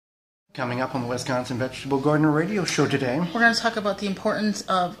Coming up on the Wisconsin Vegetable Gardener Radio Show today, we're going to talk about the importance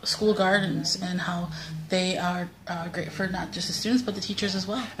of school gardens and how they are great for not just the students but the teachers as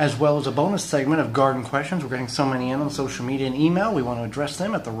well. As well as a bonus segment of garden questions. We're getting so many in on social media and email. We want to address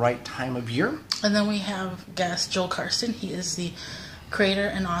them at the right time of year. And then we have guest Joel Karsten. He is the creator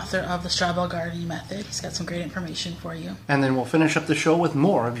and author of the straw bale gardening method. He's got some great information for you. And then we'll finish up the show with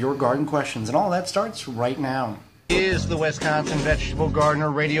more of your garden questions. And all that starts right now. Is the Wisconsin Vegetable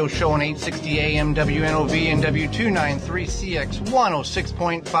Gardener Radio Show on 860 AM WNOV and W293CX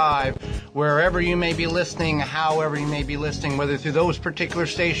 106.5. Wherever you may be listening, however you may be listening, whether through those particular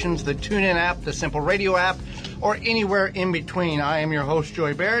stations, the TuneIn app, the Simple Radio app, or anywhere in between. I am your host,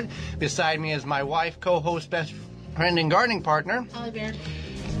 Joy Baird. Beside me is my wife, co-host, best friend, and gardening partner, Holly Baird.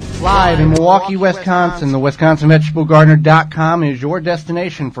 Live in Milwaukee, Wisconsin, the WisconsinVegetableGardener.com is your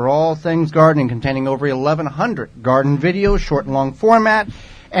destination for all things gardening, containing over 1,100 garden videos, short and long format,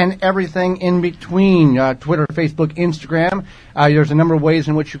 and everything in between. Twitter, Facebook, Instagram. There's a number of ways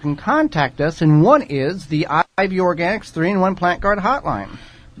in which you can contact us, and one is the Ivy Organics 3-in-1 Plant Guard Hotline.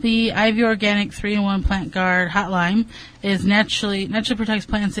 The Ivy Organic 3-in-1 Plant Guard Hotline is naturally protects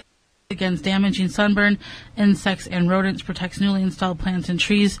plants against damaging sunburn, insects, and rodents, protects newly installed plants and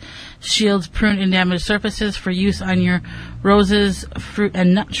trees, shields pruned and damaged surfaces for use on your roses, fruit,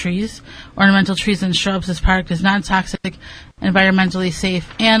 and nut trees, ornamental trees, and shrubs. This product is non-toxic, environmentally safe,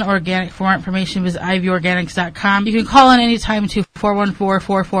 and organic. For more information, visit ivyorganics.com. You can call in anytime to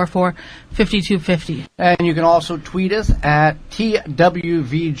 414-444-5250. And you can also tweet us at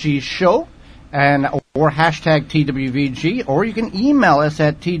TWVG Show. Or hashtag TWVG, or you can email us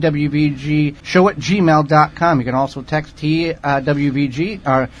at twvgshow@gmail.com. You can also text TWVG,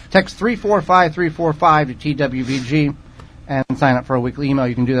 or text 345-345 to TWVG and sign up for a weekly email.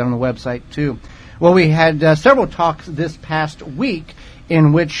 You can do that on the website too. Well, we had several talks this past week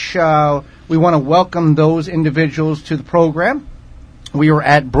in which we want to welcome those individuals to the program. We were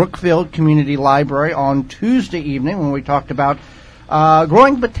at Brookfield Community Library on Tuesday evening when we talked about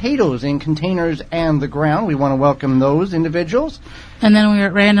growing potatoes in containers and the ground. We want to welcome those individuals. And then we were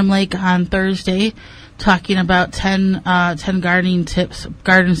at Random Lake on Thursday talking about 10 gardening tips,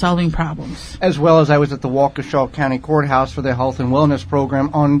 garden-solving problems. As well as I was at the Waukesha County Courthouse for the Health and Wellness Program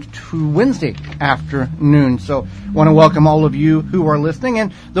on Wednesday afternoon. So I want to welcome all of you who are listening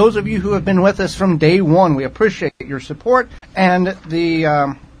and those of you who have been with us from day one. We appreciate your support and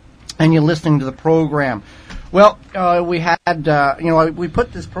and you listening to the program. Well, we had, we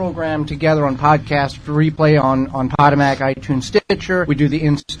put this program together on podcast for replay on Podomac, iTunes, Stitcher. We do the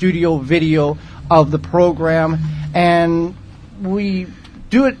in-studio video of the program, and we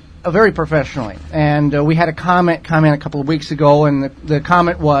do it very professionally. And we had a comment a couple of weeks ago, and the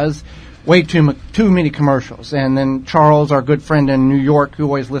comment was, way too many commercials. And then Charles, our good friend in New York, who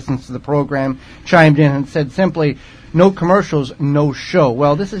always listens to the program, chimed in and said simply, no commercials, no show.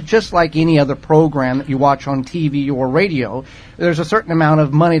 Well, this is just like any other program that you watch on TV or radio. There's a certain amount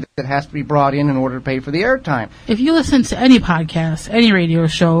of money that has to be brought in order to pay for the airtime. If you listen to any podcast, any radio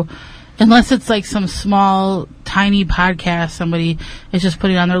show, unless it's like some small, tiny podcast somebody is just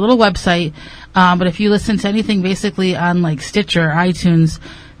putting on their little website, but if you listen to anything basically on like Stitcher or iTunes,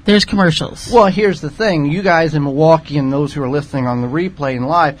 there's commercials. Well, here's the thing. You guys in Milwaukee and those who are listening on the replay and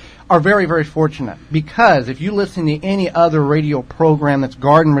live are very, very fortunate, because if you listen to any other radio program that's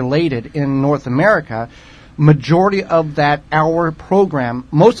garden-related in North America, majority of that hour program,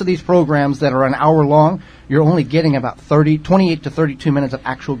 most of these programs that are an hour long, you're only getting about 28 to 32 minutes of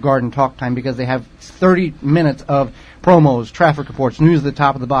actual garden talk time, because they have 30 minutes of promos, traffic reports, news at the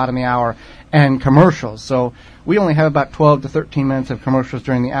top of the bottom of the hour, and commercials. So we only have about 12 to 13 minutes of commercials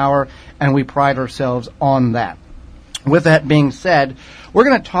during the hour, and we pride ourselves on that. With that being said, we're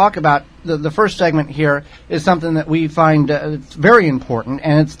going to talk about the first segment here is something that we find it's very important,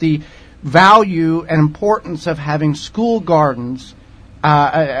 and it's the value and importance of having school gardens,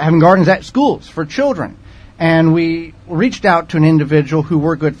 having gardens at schools for children. And we reached out to an individual who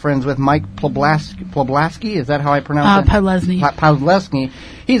we're good friends with, Mike Ploblaski. Is that how I pronounce it? Podlesny.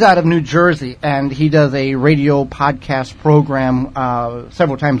 He's out of New Jersey, and he does a radio podcast program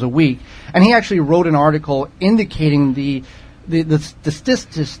several times a week. And he actually wrote an article indicating the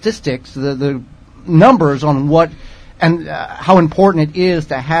statistics, the numbers on what and how important it is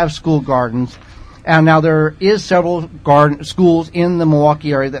to have school gardens. And now there is several schools in the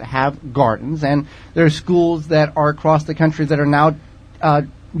Milwaukee area that have gardens, and there are schools that are across the country that are now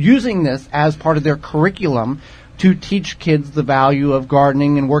using this as part of their curriculum to teach kids the value of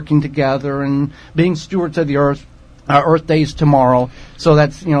gardening and working together and being stewards of the earth. Earth Day's tomorrow, so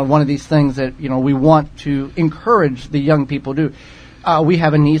that's one of these things that we want to encourage the young people to do. we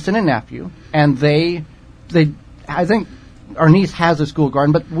have a niece and a nephew, and they, I think our niece has a school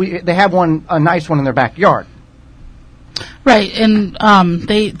garden, but they have a nice one in their backyard. Right, and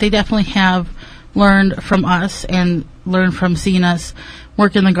they definitely have learned from us and learned from seeing us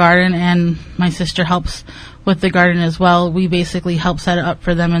work in the garden, and my sister helps with the garden as well. We basically help set it up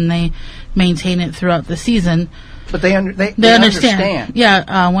for them, and they maintain it throughout the season. But they understand.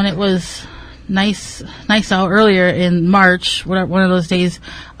 Yeah, when it was nice out earlier in March, one of those days,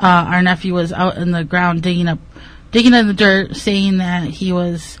 our nephew was out in the ground digging in the dirt, saying that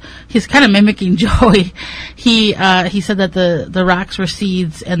he's kind of mimicking Joey. He said that the rocks were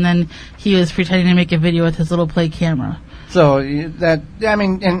seeds, and then he was pretending to make a video with his little play camera. So and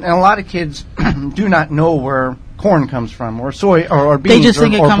a lot of kids do not know where corn comes from, or soy, or beans, they just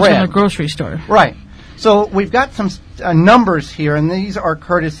think it comes bread from the grocery store. Right. So we've got some numbers here, and these are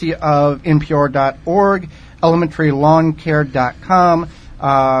courtesy of NPR.org, elementarylawncare.com,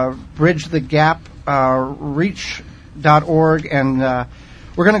 Bridge the Gap, reach.org, and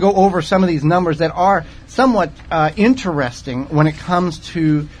we're going to go over some of these numbers that are somewhat interesting when it comes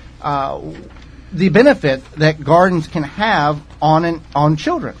to the benefit that gardens can have on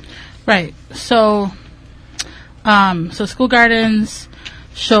children. Right. So school gardens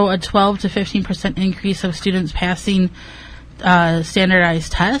show a 12 to 15% increase of students passing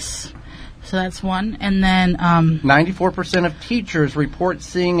standardized tests. So that's one. And then 94% of teachers report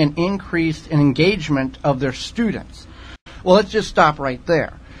seeing an increase in engagement of their students. Well, let's just stop right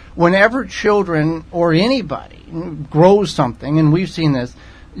there. Whenever children or anybody grows something, and we've seen this,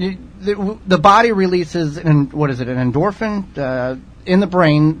 the body releases an endorphin in the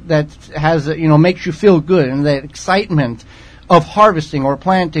brain that has makes you feel good, and that excitement of harvesting or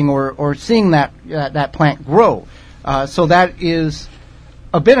planting or seeing that plant grow. So that is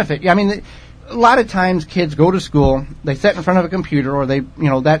a benefit. I mean, a lot of times kids go to school, they sit in front of a computer, or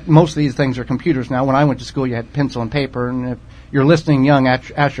most of these things are computers now. When I went to school, you had pencil and paper, and if you're listening young,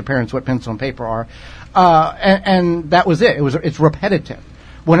 ask your parents what pencil and paper are. And that was it. It's repetitive.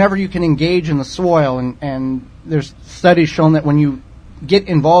 Whenever you can engage in the soil, and there's studies shown that when you get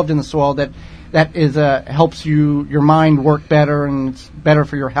involved in the soil, that is helps your mind work better, and it's better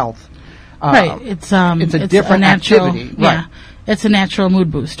for your health. Right. It's a different natural activity. Yeah. Right. It's a natural mood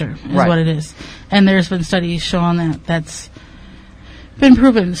booster, is what it is. And there's been studies showing that's been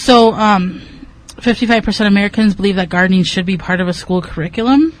proven. So 55% of Americans believe that gardening should be part of a school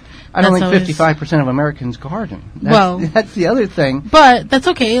curriculum. I don't think 55% of Americans garden. That's the other thing. But that's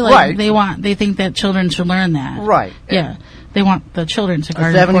okay. They think that children should learn that. Right. Yeah. They want the children to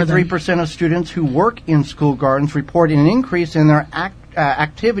garden 73% of students who work in school gardens report an increase in their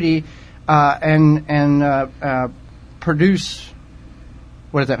activity and produce.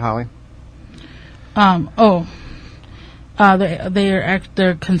 What is that, Holly?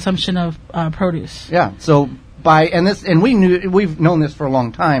 Their consumption of produce. Yeah. So we've known this for a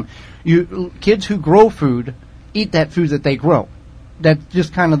long time. Kids who grow food eat that food that they grow. That's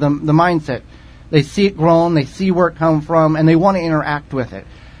just kind of the mindset. They see it grown, they see where it comes from, and they want to interact with it.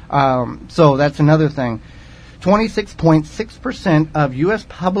 So that's another thing. 26.6% of U.S.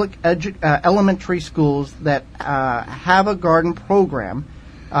 public elementary schools that have a garden program.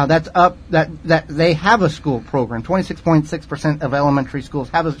 That they have a school program. 26.6% of elementary schools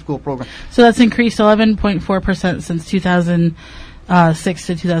have a school program. So that's increased 11.4% since 2006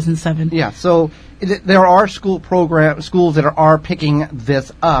 to 2007. Yeah. So there are schools that are picking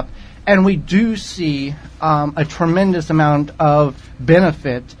this up, and we do see a tremendous amount of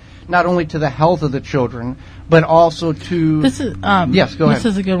benefit, not only to the health of the children, but also to. This is yes. Go ahead. This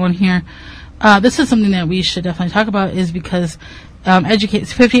is a good one here. This is something that we should definitely talk about, is because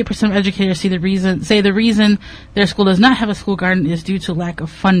 58% of educators say the reason their school does not have a school garden is due to lack of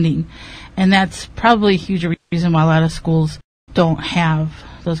funding, and that's probably a huge reason why a lot of schools don't have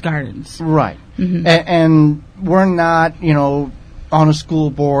those gardens. Right. Mm-hmm. And we're not, on a school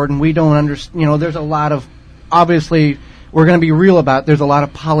board, and we don't understand. There's a lot of, obviously, we're going to be real about. There's a lot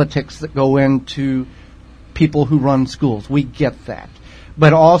of politics that go into people who run schools. We get that.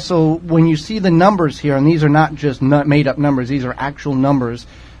 But also, when you see the numbers here, and these are not just made-up numbers, these are actual numbers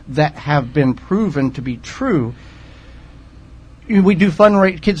that have been proven to be true. We do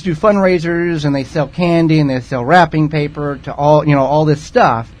kids do fundraisers, and they sell candy, and they sell wrapping paper to all this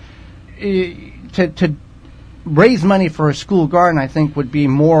stuff. To raise money for a school garden, I think, would be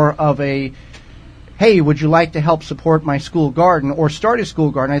more of a, hey, would you like to help support my school garden or start a school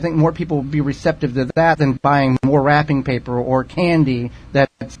garden? I think more people would be receptive to that than buying more wrapping paper or candy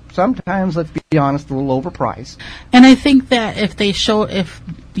that's sometimes, let's be honest, a little overpriced. And I think that if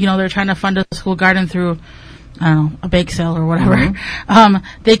they're trying to fund a school garden through I don't know, a bake sale or whatever,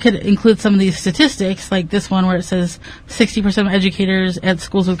 they could include some of these statistics, like this one where it says 60% of educators at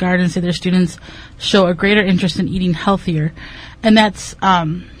schools with gardens say their students show a greater interest in eating healthier. And that's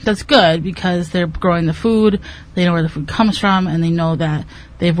good because they're growing the food, they know where the food comes from, and they know that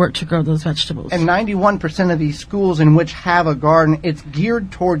they've worked to grow those vegetables. And 91% of these schools in which have a garden, it's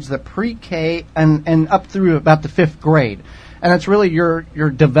geared towards the pre-K and up through about the 5th grade. And that's really your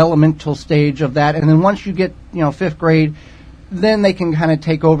developmental stage of that. And then once you get, 5th grade, then they can kind of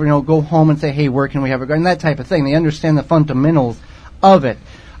take over, go home and say, hey, where can we have a garden? That type of thing. They understand the fundamentals of it.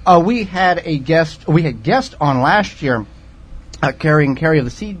 We had guest on last year, Carrie and Carrie of the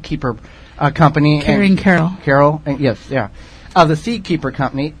Seed Keeper Company. Carrie and Carol. Carol, yes, yeah. Of the Seed Keeper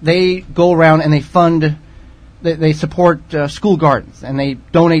Company. They go around and they fund, they support school gardens. And they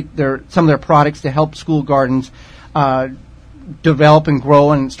donate some of their products to help school gardens develop and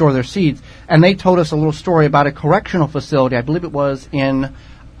grow and store their seeds. And they told us a little story about a correctional facility. I believe it was in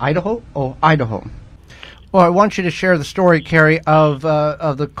Idaho. Idaho. Well, I want you to share the story, Carrie, of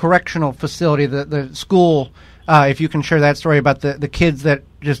the correctional facility, the school. If you can share that story about the kids that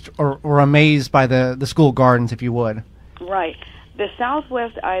just were amazed by the school gardens, if you would. Right. The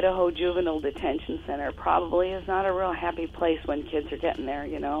Southwest Idaho Juvenile Detention Center probably is not a real happy place when kids are getting there,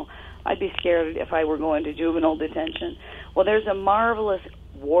 I'd be scared if I were going to juvenile detention. Well, there's a marvelous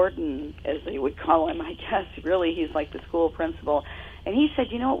warden, as they would call him, I guess. Really, he's like the school principal. And he said,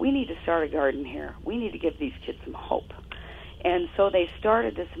 we need to start a garden here. We need to give these kids some hope. And so they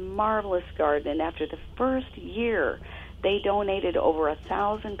started this marvelous garden, and after the first year, they donated over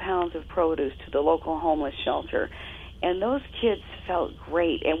 1,000 pounds of produce to the local homeless shelter. And those kids felt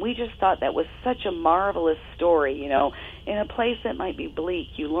great, and we just thought that was such a marvelous story, In a place that might be bleak,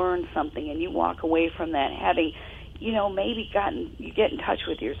 you learn something, and you walk away from that having, maybe you get in touch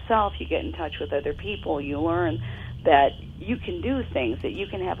with yourself, you get in touch with other people, you learn that you can do things, that you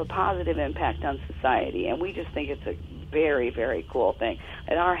can have a positive impact on society, and we just think it's a very, very cool thing,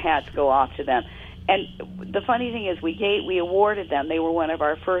 and our hats go off to them. And the funny thing is we awarded them. They were one of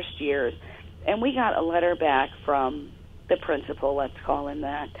our first years. And we got a letter back from the principal, let's call him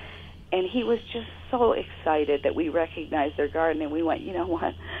that, and he was just so excited that we recognized their garden, and we went, you know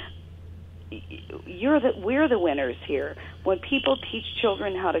what, we're the winners here. When people teach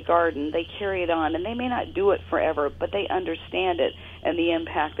children how to garden, they carry it on, and they may not do it forever, but they understand it and the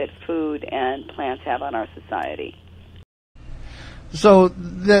impact that food and plants have on our society. So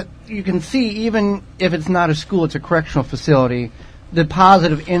that you can see, even if it's not a school, it's a correctional facility, the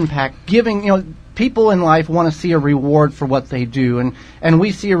positive impact, giving, people in life want to see a reward for what they do, and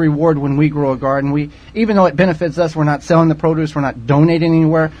we see a reward when we grow a garden. Even though it benefits us, we're not selling the produce, we're not donating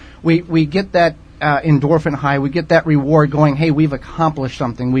anywhere, we get that endorphin high, we get that reward going, hey, we've accomplished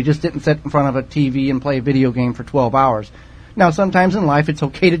something. We just didn't sit in front of a TV and play a video game for 12 hours. Now, sometimes in life it's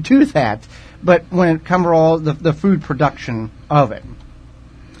okay to do that, but when it comes to all the food production of it.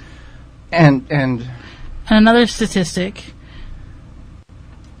 And another statistic,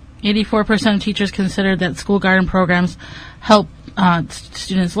 84% of teachers consider that school garden programs help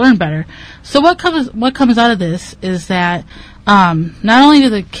students learn better. So what comes out of this is that not only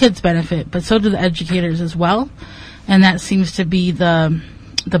do the kids benefit, but so do the educators as well. And that seems to be the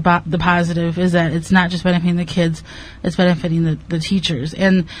positive, is that it's not just benefiting the kids, it's benefiting the teachers.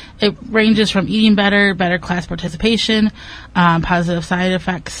 And it ranges from eating better class participation, positive side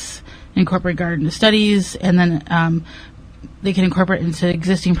effects, incorporate garden studies, and then they can incorporate into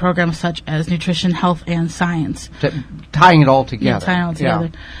existing programs such as nutrition, health, and science. Tying it all together. Yeah, tying it all together.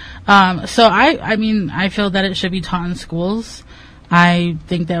 Yeah. So I feel that it should be taught in schools. I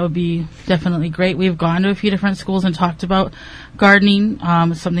think that would be definitely great. We've gone to a few different schools and talked about gardening.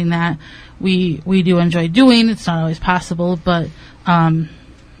 It's something that we do enjoy doing. It's not always possible, but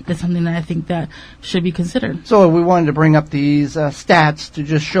it's something that I think that should be considered. So we wanted to bring up these stats to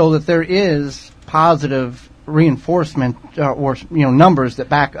just show that there is positive reinforcement or numbers that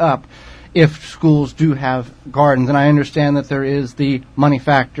back up if schools do have gardens. And I understand that there is the money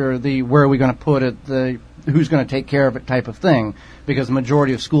factor, the where are we going to put it, the who's going to take care of it type of thing, because the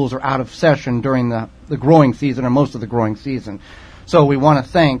majority of schools are out of session during the growing season or most of the growing season. So we want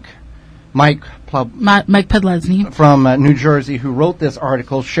to thank Mike Pedlesny from New Jersey, who wrote this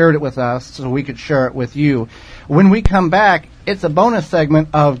article, shared it with us so we could share it with you. When we come back, it's a bonus segment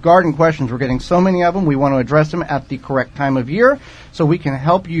of garden questions. We're getting so many of them. We want to address them at the correct time of year so we can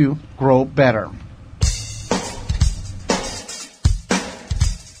help you grow better.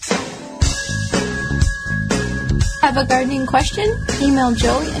 Have a gardening question? Email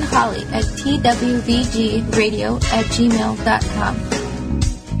Joey and Holly at twvgradio@gmail.com.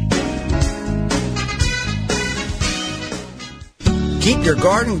 Keep your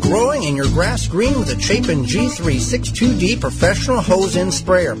garden growing and your grass green with a Chapin G362D professional hose-in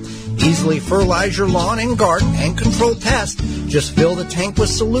sprayer. Easily fertilize your lawn and garden and control pests. Just fill the tank with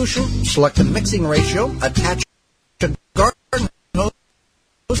solution, select the mixing ratio, attach a garden hose,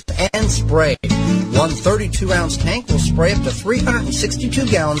 and spray. One 32-ounce tank will spray up to 362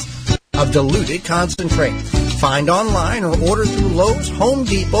 gallons of diluted concentrate. Find online or order through Lowe's, Home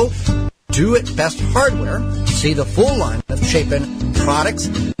Depot, Do It Best Hardware. See the full line of Chapin products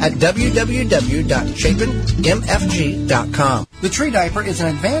at www.chapinmfg.com. The Tree Diaper is an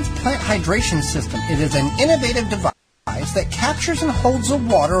advanced plant hydration system. It is an innovative device that captures and holds the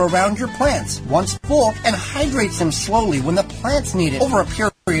water around your plants once full and hydrates them slowly when the plants need it over a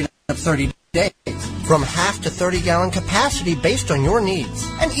period of 30 days. From half to 30-gallon capacity based on your needs.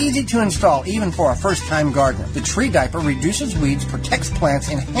 And easy to install even for a first-time gardener. The Tree Diaper reduces weeds, protects plants,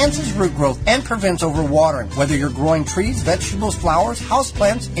 enhances root growth, and prevents overwatering. Whether you're growing trees, vegetables, flowers,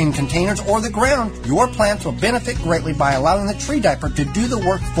 houseplants, in containers, or the ground, your plants will benefit greatly by allowing the Tree Diaper to do the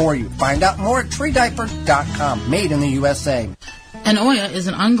work for you. Find out more at treediaper.com. Made in the USA. An Oya is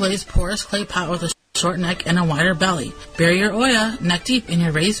an unglazed porous clay pot with a short neck and a wider belly. Bury your Oya neck deep in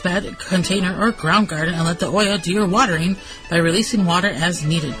your raised bed, container, or ground garden and let the Oya do your watering by releasing water as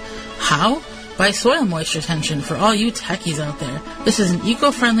needed. How? By soil moisture tension for all you techies out there. This is an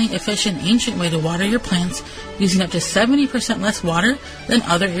eco-friendly, efficient, ancient way to water your plants using up to 70% less water than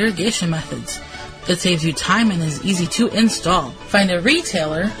other irrigation methods. It saves you time and is easy to install. Find a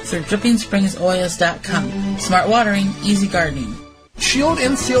retailer through DrippingSpringsOyas.com. Smart watering, easy gardening. Shield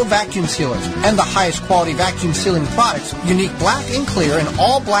and Seal vacuum sealers and the highest quality vacuum sealing products, unique black and clear and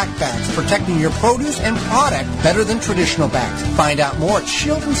all black bags, protecting your produce and product better than traditional bags. Find out more at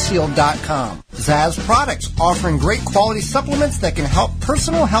shieldandseal.com. Zaz Products, offering great quality supplements that can help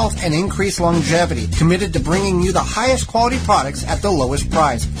personal health and increase longevity. Committed to bringing you the highest quality products at the lowest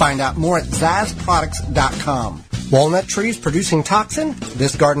price. Find out more at zazproducts.com. Walnut trees producing toxin?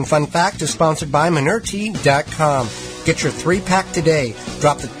 This garden fun fact is sponsored by Minerty.com. Get your 3-pack today.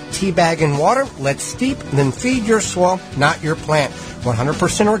 Drop the tea bag in water, let steep, then feed your soil, not your plant.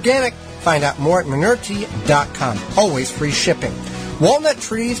 100% organic. Find out more at Minerty.com. Always free shipping. Walnut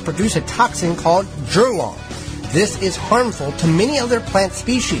trees produce a toxin called gerlong. This is harmful to many other plant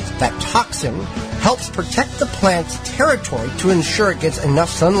species. That toxin helps protect the plant's territory to ensure it gets enough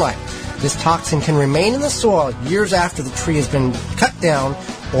sunlight. This toxin can remain in the soil years after the tree has been cut down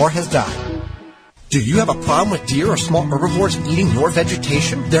or has died. Do you have a problem with deer or small herbivores eating your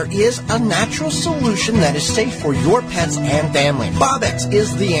vegetation? There is a natural solution that is safe for your pets and family. Bobex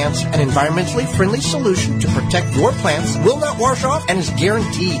is the answer. An environmentally friendly solution to protect your plants, will not wash off, and is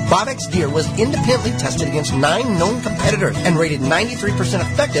guaranteed. Bobex Deer was independently tested against 9 known competitors and rated 93%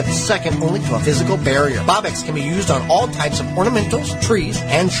 effective, second only to a physical barrier. Bobex can be used on all types of ornamentals, trees,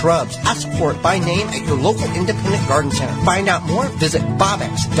 and shrubs. Ask for it by name at your local independent garden center. Find out more, visit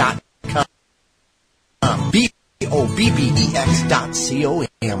bobex.com.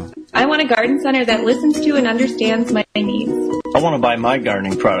 BOBBEX.com. I want a garden center that listens to and understands my needs. I want to buy my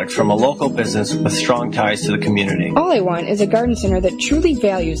gardening products from a local business with strong ties to the community. All I want is a garden center that truly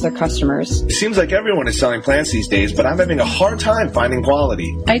values their customers. It seems like everyone is selling plants these days, but I'm having a hard time finding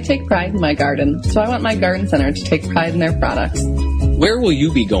quality. I take pride in my garden, so I want my garden center to take pride in their products. Where will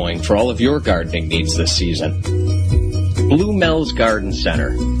you be going for all of your gardening needs this season? Blue Mel's Garden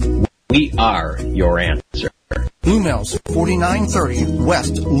Center. We are your answer. Blue Mel's, 4930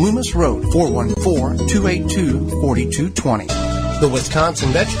 West Loomis Road, 414-282-4220. The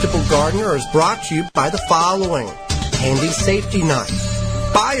Wisconsin Vegetable Gardener is brought to you by the following: Handy Safety Knife,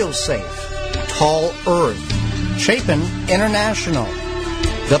 BioSafe, Tall Earth, Chapin International,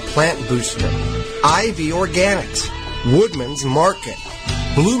 The Plant Booster, Ivy Organics, Woodman's Market,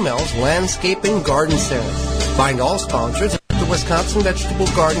 Blue Mel's Landscaping Garden Center. Find all sponsors at the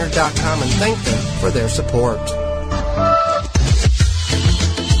WisconsinVegetableGardener.com and thank them for their support.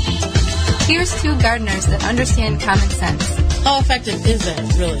 Here's 2 gardeners that understand common sense. How effective is that,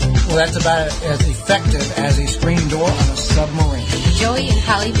 really? Well, that's about as effective as a screen door on a submarine. Joey and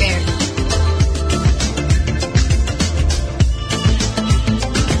Holly Baird.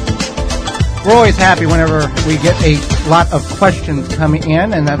 We're always happy whenever we get a lot of questions coming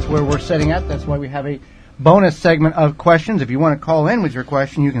in, and that's where we're setting at. That's why we have a bonus segment of questions. If you want to call in with your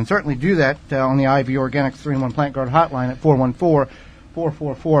question, you can certainly do that on the IV Organics 3-in-1 Plant Guard hotline at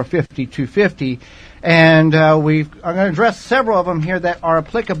 414-444-5250. And I'm going to address several of them here that are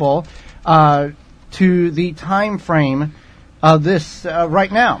applicable to the time frame of this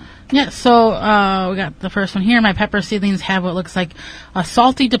right now. Yeah, so we got the first one here. My pepper seedlings have what looks like a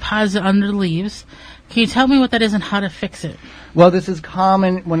salty deposit under the leaves. Can you tell me what that is and how to fix it? Well, this is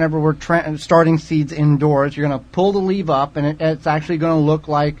common whenever we're starting seeds indoors. You're going to pull the leaf up, and it's actually going to look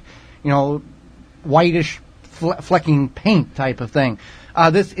like, whitish flecking paint type of thing.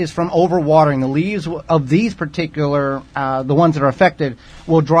 This is from overwatering. The leaves of these particular, the ones that are affected,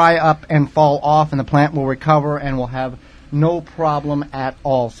 will dry up and fall off, and the plant will recover and will have no problem at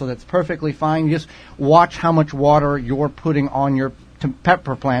all. So that's perfectly fine. You just watch how much water you're putting on your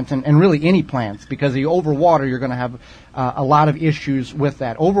pepper plants and really any plants, because if you overwater, you're going to have a lot of issues with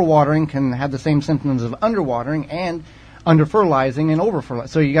that. Overwatering can have the same symptoms of underwatering and under-fertilizing and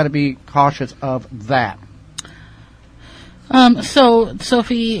over-fertilizing. So you got to be cautious of that. So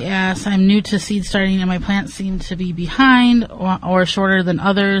Sophie asks, I'm new to seed starting and my plants seem to be behind or shorter than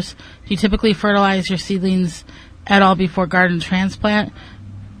others. Do you typically fertilize your seedlings at all before garden transplant?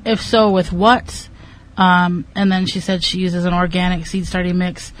 If so, with what? And then she said she uses an organic seed starting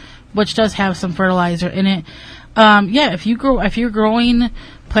mix, which does have some fertilizer in it. If you're growing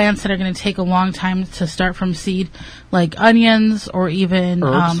plants that are going to take a long time to start from seed, like onions or even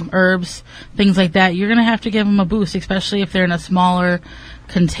herbs, things like that, you're going to have to give them a boost, especially if they're in a smaller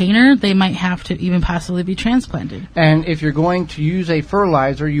container. They might have to even possibly be transplanted. And if you're going to use a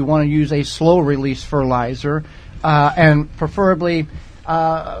fertilizer, you want to use a slow release fertilizer, and preferably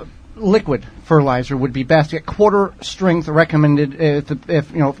liquid fertilizer would be best. Get quarter strength recommended.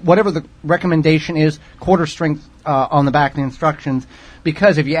 If whatever the recommendation is, quarter strength on the back of the instructions.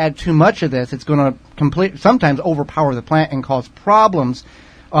 Because if you add too much of this, it's going to sometimes overpower the plant and cause problems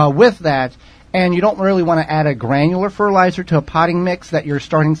with that. And you don't really want to add a granular fertilizer to a potting mix that you're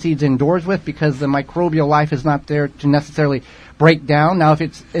starting seeds indoors with, because the microbial life is not there to necessarily break down. Now, if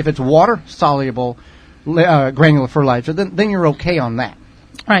it's water soluble granular fertilizer, then you're okay on that.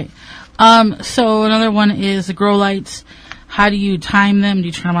 Right. So another one is the grow lights. How do you time them? Do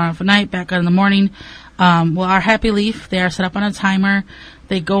you turn them on at night, back on in the morning? Our Happy Leaf, they are set up on a timer.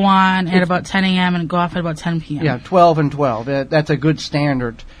 They go on at about 10 a.m. and go off at about 10 p.m. Yeah, 12 and 12. That's a good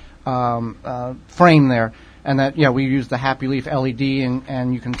standard frame there. And that, we use the Happy Leaf LED,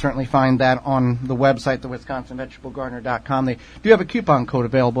 and you can certainly find that on the website, the WisconsinVegetableGardener.com. They do have a coupon code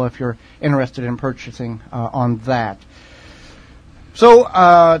available if you're interested in purchasing on that. So,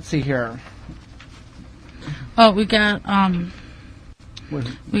 let's see here. Oh, we got a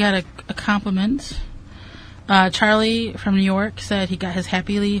compliment. Charlie from New York said he got his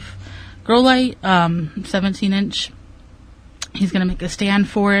Happy Leaf grow light, 17-inch. He's going to make a stand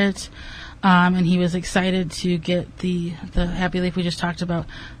for it, and he was excited to get the Happy Leaf. We just talked about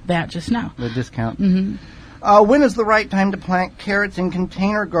that just now. The discount. Mm-hmm. When is the right time to plant carrots in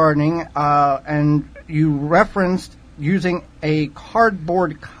container gardening? And you referenced using a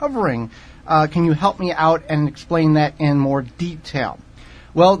cardboard covering. Can you help me out and explain that in more detail?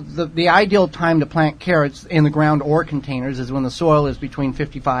 Well, the ideal time to plant carrots in the ground or containers is when the soil is between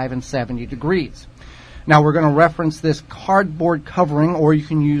 55 and 70 degrees. Now, we're going to reference this cardboard covering, or you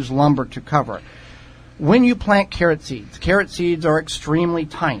can use lumber to cover it. When you plant carrot seeds are extremely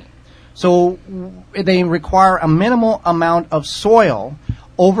tiny. So they require a minimal amount of soil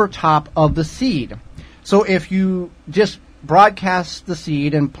over top of the seed. So if you just broadcast the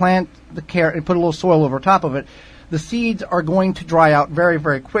seed and plant the carrot and put a little soil over top of it, the seeds are going to dry out very,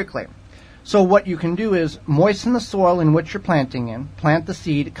 very quickly. So what you can do is moisten the soil in which you're planting in, plant the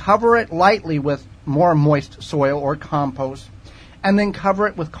seed, cover it lightly with more moist soil or compost, and then cover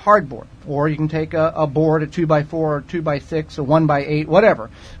it with cardboard. Or you can take a board, a 2x4 or 2x6 or 1x8, whatever.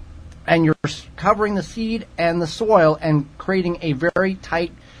 And you're covering the seed and the soil and creating a very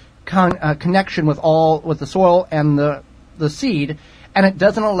tight connection with the soil and the seed, and it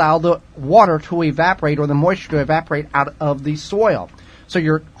doesn't allow the water to evaporate or the moisture to evaporate out of the soil. So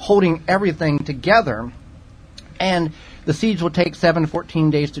you're holding everything together, and the seeds will take 7 to 14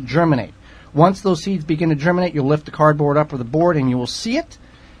 days to germinate. Once those seeds begin to germinate, you'll lift the cardboard up or the board, and you will see it,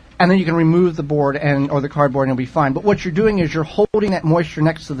 and then you can remove the board or the cardboard, and it'll be fine. But what you're doing is you're holding that moisture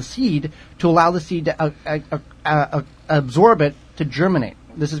next to the seed to allow the seed to absorb it to germinate.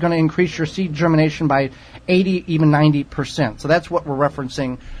 This is going to increase your seed germination by 80, even 90%. So that's what we're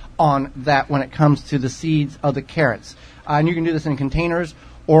referencing on that when it comes to the seeds of the carrots. And you can do this in containers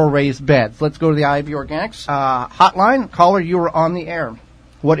or raised beds. Let's go to the IV Organics hotline. Caller, you are on the air.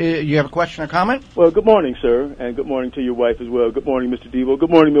 You have a question or comment? Well, good morning, sir, and good morning to your wife as well. Good morning, Mr. Devo. Good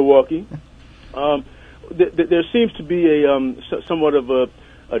morning, Milwaukee. There seems to be somewhat of a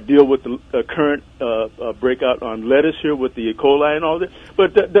deal with the current breakout on lettuce here with the E. coli and all that.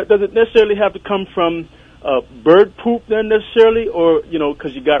 But does it necessarily have to come from bird poop then necessarily, or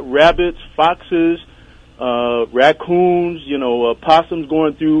because you got rabbits, foxes, raccoons, possums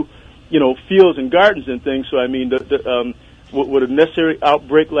going through fields and gardens and things. So I mean, would a necessary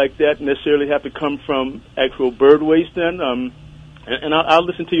outbreak like that necessarily have to come from actual bird waste then? And I'll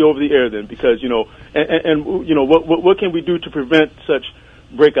listen to you over the air then, because what can we do to prevent such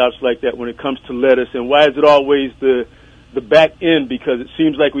breakouts like that when it comes to lettuce, and why is it always the back end? Because it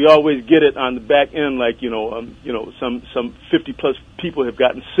seems like we always get it on the back end, like some 50 plus people have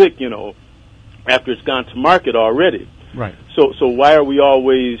gotten sick, after it's gone to market already. Right. So why are we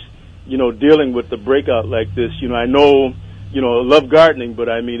always dealing with the breakout like this? I know I love gardening, but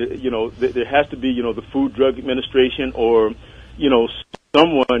I mean there has to be the Food Drug Administration or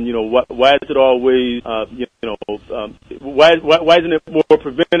someone, why is it always, why isn't it more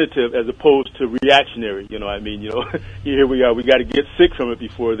preventative as opposed to reactionary? Here we are, we got to get sick from it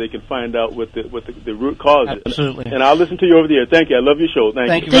before they can find out what the root cause is. Absolutely. And I'll listen to you over the air. Thank you. I love your show. Thank you.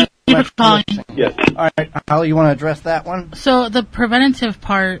 Thank you very much for calling. Yes. All right, Holly, you want to address that one? So the preventative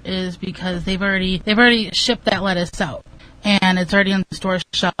part is because they've already shipped that lettuce out. And it's already on the store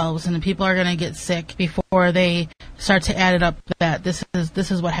shelves, and the people are going to get sick before they start to add it up. That this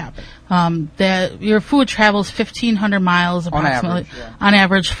is what happened. That your food travels 1,500 miles approximately on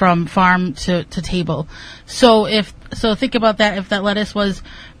average from farm to table. So think about that. If that lettuce was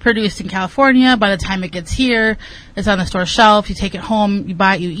produced in California, by the time it gets here, it's on the store shelf. You take it home, you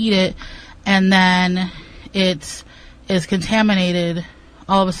buy it, you eat it, and then it is contaminated.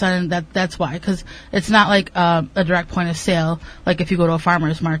 All of a sudden, that's why, because it's not like a direct point of sale. Like if you go to a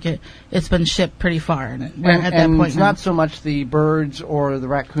farmer's market, it's been shipped pretty far, at that point. It's not so much the birds or the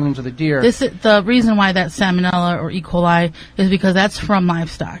raccoons or the deer. The reason why that's salmonella or E. coli is because that's from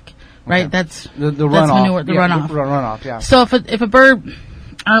livestock, right? Okay. That's the runoff. Manure, the runoff. Runoff, yeah. So if a bird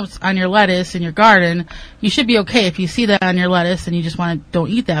on your lettuce in your garden, you should be okay. If you see that on your lettuce and you just don't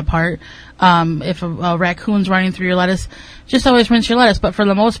eat that part. If a raccoon's running through your lettuce, just always rinse your lettuce. But for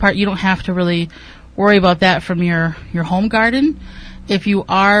the most part, you don't have to really worry about that from your home garden. If you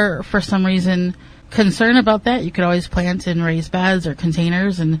are, for some reason, concerned about that, you could always plant in raised beds or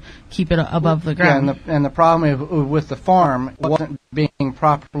containers and keep it above the ground. Yeah, and the problem with the farm, it wasn't being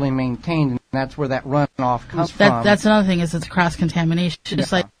properly maintained, and that's where that runoff comes from. That's another thing, is it's cross-contamination. Yeah.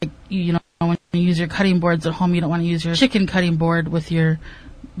 Just like, when you use your cutting boards at home, you don't want to use your chicken cutting board with your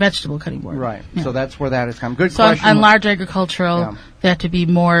vegetable cutting board. Right. Yeah. So that's where that has come. Good so question. On large agricultural, they have to be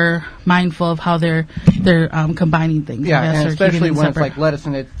more mindful of how they're combining things. Yeah, and especially when it's like lettuce,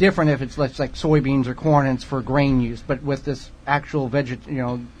 and it's different if it's like soybeans or corn, and it's for grain use. But with this actual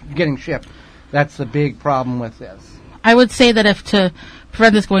getting shipped, that's the big problem with this. I would say that if to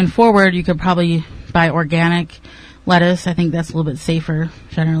prevent this going forward, you could probably buy organic lettuce. I think that's a little bit safer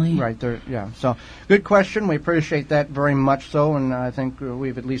generally. Right there, yeah. So good question. We appreciate that very much so, and I think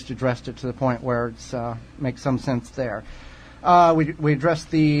we've at least addressed it to the point where it's makes some sense there. We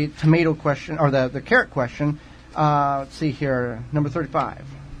addressed the tomato question, or the carrot question. Let's see here, number 35.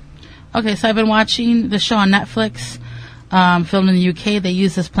 Okay, so I've been watching the show on Netflix, filmed in the UK. They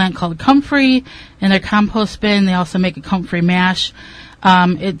use this plant called comfrey in their compost bin. They also make a comfrey mash.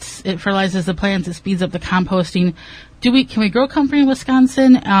 It fertilizes the plants. It speeds up the composting. Can we grow comfrey in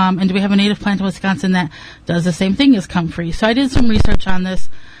Wisconsin? And do we have a native plant in Wisconsin that does the same thing as comfrey? So I did some research on this.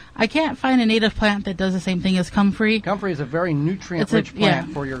 I can't find a native plant that does the same thing as comfrey. Comfrey is a very nutrient-rich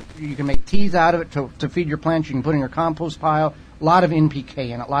plant. You can make teas out of it to feed your plants. You can put in your compost pile. A lot of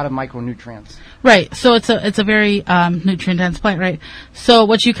NPK and a lot of micronutrients. Right. So it's a very nutrient-dense plant, right? So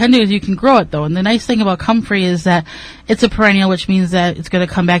what you can do is you can grow it, though. And the nice thing about comfrey is that it's a perennial, which means that it's going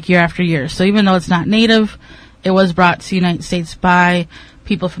to come back year after year. So even though it's not native, it was brought to the United States by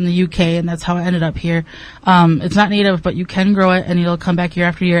people from the UK, and that's how it ended up here. It's not native, but you can grow it, and it'll come back year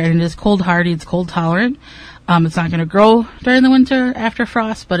after year. And it is cold hardy. It's cold tolerant. It's not going to grow during the winter after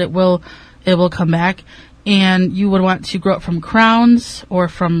frost, but it will come back. And you would want to grow it from crowns or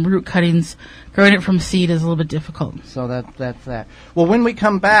from root cuttings. Growing it from seed is a little bit difficult. So that's that. Well, when we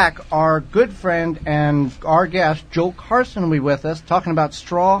come back, our good friend and our guest, Joe Karsten, will be with us talking about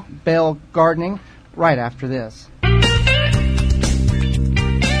straw bale gardening right after this.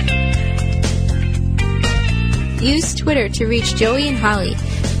 Use Twitter to reach Joey and Holly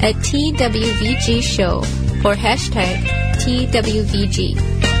at TWVG Show or hashtag TWVG.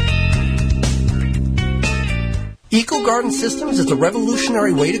 Eco Garden Systems is a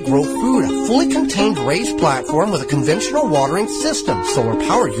revolutionary way to grow food. A fully contained raised platform with a conventional watering system. Solar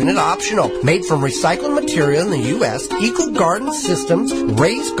power unit optional. Made from recycled material in the U.S., Eco Garden Systems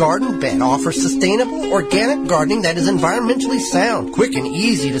raised garden bed offers sustainable organic gardening that is environmentally sound, quick and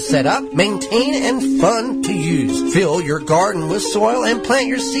easy to set up, maintain, and fun to use. Fill your garden with soil and plant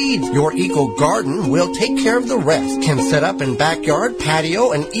your seeds. Your Eco Garden will take care of the rest. Can set up in backyard,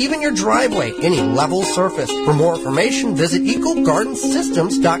 patio, and even your driveway, any level surface. For more information, visit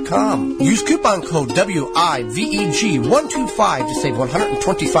EcoGardenSystems.com. Use coupon code WIVEG125 to save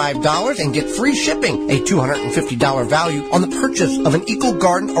 $125 and get free shipping, a $250 value on the purchase of an Eco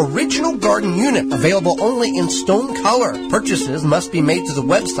Garden Original Garden Unit, available only in stone color. Purchases must be made to the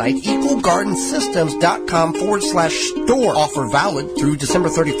website EcoGardenSystems.com/store. Offer valid through December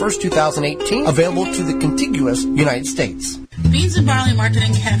 31st, 2018. Available to the contiguous United States. Beans and Barley Market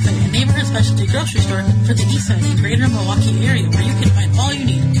and Cafe, a neighborhood specialty grocery store for the east side and greater Milwaukee area, where you can find all you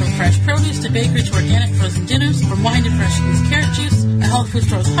need, from fresh produce to bakery to organic frozen dinners, from wine to fresh squeezed carrot juice. A health food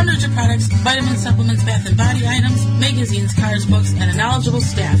store with hundreds of products, vitamins, supplements, bath and body items, magazines, cards, books, and a knowledgeable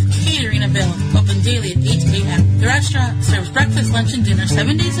staff. Catering available, open daily at 8 a.m. The restaurant serves breakfast, lunch, and dinner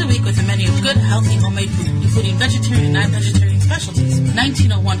 7 days a week with a menu of good, healthy, homemade food, including vegetarian and non-vegetarian specialties.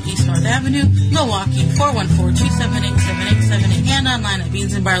 1901 East North Avenue, Milwaukee, 414-278-7878, and online at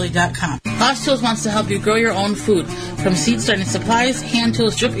beansandbarley.com. Hoss Tools wants to help you grow your own food. From seed starting supplies, hand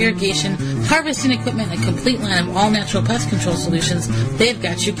tools, drip irrigation, harvesting equipment, and a complete line of all-natural pest control solutions, they've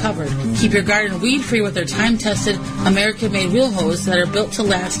got you covered. Keep your garden weed-free with their time-tested, American-made wheel hose that are built to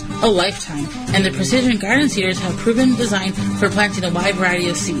last a lifetime. And the precision garden seeders have proven design for planting a wide variety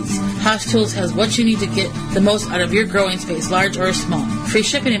of seeds. Hoss Tools has what you need to get the most out of your growing space, large or small. Free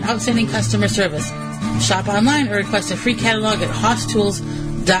shipping and outstanding customer service. Shop online or request a free catalog at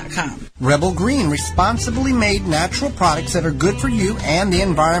HossTools.com. Rebel Green, responsibly made natural products that are good for you and the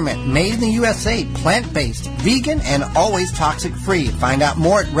environment. Made in the USA, plant-based, vegan, and always toxic-free. Find out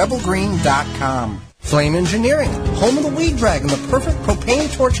more at rebelgreen.com. Flame Engineering, home of the Weed Dragon, the perfect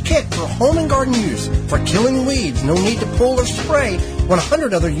propane torch kit for home and garden use. For killing weeds, no need to pull or spray.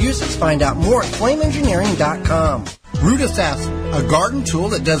 100 other uses. Find out more at flameengineering.com. Root Assassin, a garden tool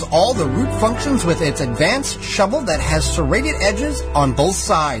that does all the root functions with its advanced shovel that has serrated edges on both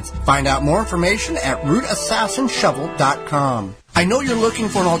sides. Find out more information at rootassassinshovel.com. I know you're looking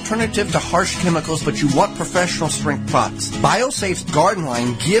for an alternative to harsh chemicals, but you want professional strength products. BioSafe's garden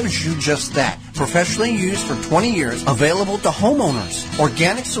line gives you just that. Professionally used for 20 years, available to homeowners.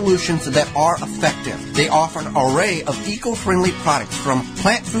 Organic solutions that are effective. They offer an array of eco-friendly products, from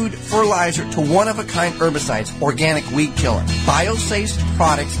plant food, fertilizer, to one-of-a-kind herbicides, organic weed killer. BioSafe's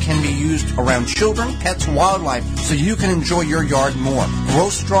products can be used around children, pets, wildlife, so you can enjoy your yard more. Grow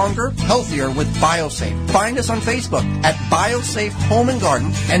stronger, healthier with BioSafe. Find us on Facebook at BioSafe Home and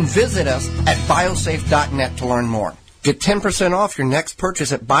Garden, and visit us at biosafe.net to learn more. Get 10% off your next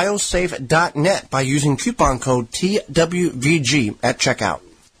purchase at biosafe.net by using coupon code TWVG at checkout.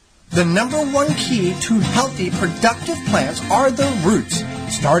 The number one key to healthy, productive plants are the roots.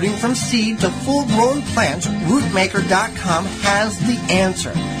 Starting from seed to full-grown plants, rootmaker.com has the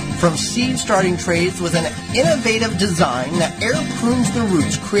answer. From seed starting trays with an innovative design that air prunes the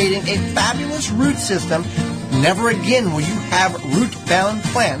roots, creating a fabulous root system. Never again will you have root-bound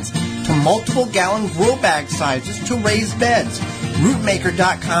plants, to multiple gallon grow bag sizes to raised beds.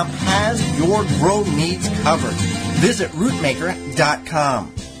 Rootmaker.com has your grow needs covered. Visit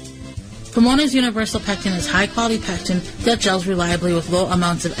rootmaker.com. Pomona's Universal Pectin is high-quality pectin that gels reliably with low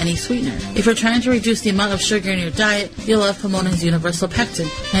amounts of any sweetener. If you're trying to reduce the amount of sugar in your diet, you'll love Pomona's Universal Pectin.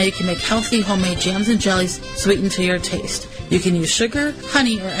 Now you can make healthy homemade jams and jellies sweetened to your taste. You can use sugar,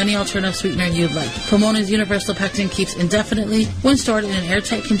 honey, or any alternative sweetener you'd like. Pomona's Universal Pectin keeps indefinitely when stored in an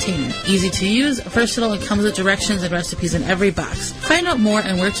airtight container. Easy to use, versatile, and comes with directions and recipes in every box. Find out more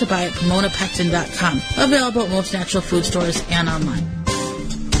and where to buy at PomonaPectin.com. Available at most natural food stores and online.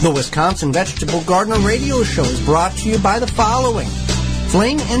 The Wisconsin Vegetable Gardener Radio Show is brought to you by the following: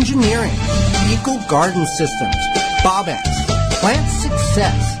 Flame Engineering, Eco Garden Systems, Bobex, Plant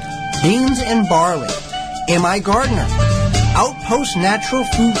Success, Beans and Barley, Am I Gardener, Outpost Natural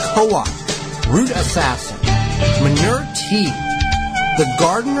Food Co-op, Root Assassin, Manure Tea, The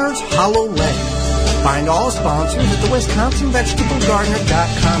Gardener's Hollow Leg. Find all sponsors at the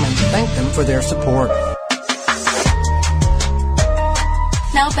WisconsinVegetableGardener.com and thank them for their support.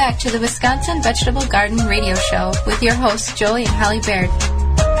 Now back to the Wisconsin Vegetable Garden Radio Show with your hosts, Joey and Holly Baird.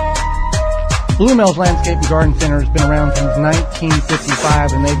 Blue Mills Landscape and Garden Center has been around since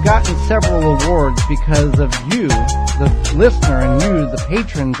 1955, and they've gotten several awards because of you, the listener, and you, the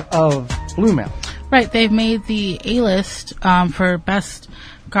patrons of Blue Mills. Right, they've made the A-list for Best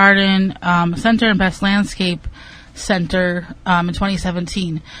Garden Center and Best Landscape Center in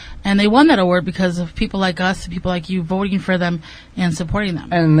 2017. And they won that award because of people like us, people like you, voting for them and supporting them.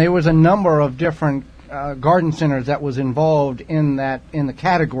 And there was a number of different garden centers that was involved in the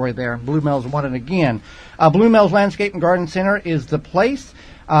category there. Blue Mel's won it again. Blue Mel's Landscape and Garden Center is the place.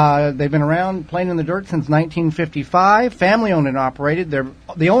 They've been around playing in the dirt since 1955, family owned and operated.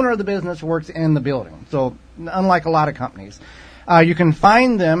 The owner of the business works in the building, so unlike a lot of companies. You can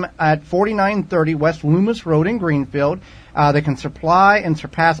find them at 4930 West Loomis Road in Greenfield. They can supply and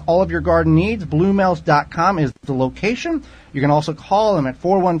surpass all of your garden needs. BlueMells.com is the location. You can also call them at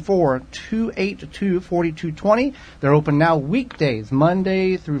 414-282-4220. They're open now weekdays,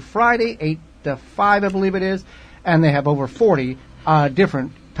 Monday through Friday, 8 to 5, I believe it is. And they have over 40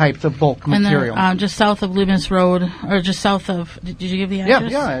 different types of bulk material. And they're just south of Loomis Road, or just south of, did you give the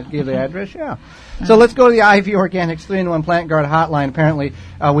address? Yeah, I gave the address, yeah. So let's go to the IV Organics 3-in-1 Plant Guard hotline. Apparently,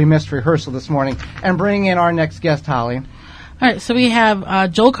 we missed rehearsal this morning. And bring in our next guest, Holly. All right, so we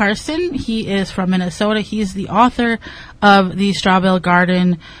have Joel Karsten. He is from Minnesota. He's the author of the Straw Bale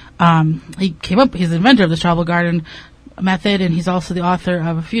Garden. He's the inventor of the Straw Bale Garden method, and he's also the author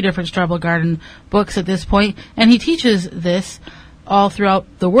of a few different Straw Bale Garden books at this point. And he teaches this all throughout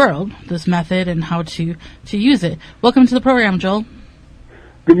the world, this method and how to use it. Welcome to the program, Joel.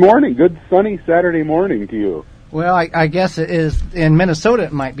 Good morning. Good sunny Saturday morning to you. Well, I guess it is in Minnesota.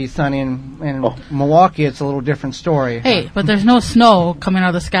 It might be sunny. In Milwaukee, it's a little different story. Hey, but there's no snow coming out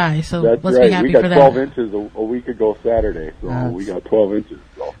of the sky, so let's right. be happy for that. We got 12 inches a week ago Saturday, so we got 12 inches.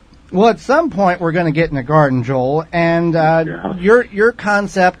 So. Well, at some point, we're going to get in the garden, Joel, and your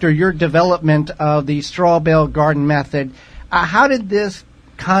concept or your development of the straw bale garden method, how did this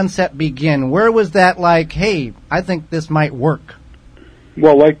concept begin? Where was that like, hey, I think this might work?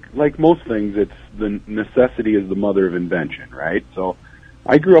 Well, like most things, it's the necessity is the mother of invention, right? So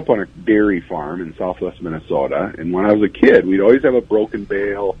I grew up on a dairy farm in southwest Minnesota, and when I was a kid, we'd always have a broken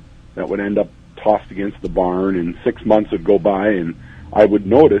bale that would end up tossed against the barn, and 6 months would go by, and I would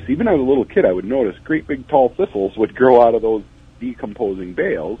notice, even as a little kid, I would notice great big tall thistles would grow out of those decomposing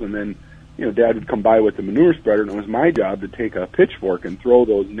bales, and then, Dad would come by with the manure spreader, and it was my job to take a pitchfork and throw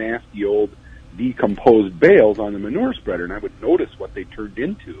those nasty old decomposed bales on the manure spreader, and I would notice what they turned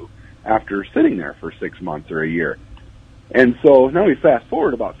into after sitting there for 6 months or a year. And so now we fast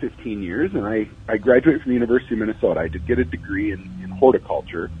forward about 15 years, and I graduated from the University of Minnesota. I did get a degree in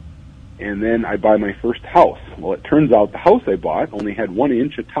horticulture, and then I buy my first house. Well, it turns out the house I bought only had 1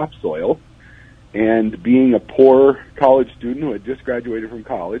 inch of topsoil, and being a poor college student who had just graduated from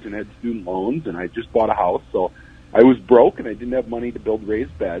college and had student loans, and I just bought a house, so I was broke and I didn't have money to build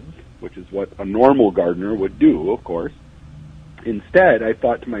raised beds, which is what a normal gardener would do, of course. Instead, I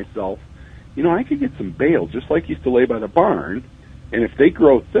thought to myself, I could get some bales just like used to lay by the barn, and if they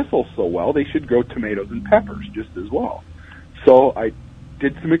grow thistles so well, they should grow tomatoes and peppers just as well. So I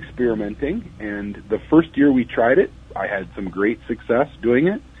did some experimenting, and the first year we tried it, I had some great success doing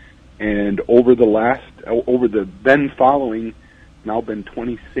it, and over the then following, now been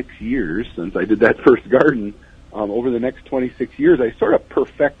 26 years since I did that first garden, over the next 26 years, I sort of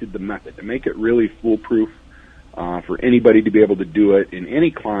perfected the method to make it really foolproof for anybody to be able to do it in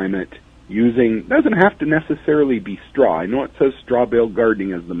any climate doesn't have to necessarily be straw. I know it says straw bale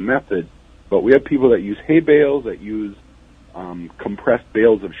gardening as the method, but we have people that use hay bales, that use compressed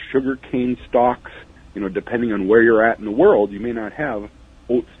bales of sugar cane stalks. Depending on where you're at in the world, you may not have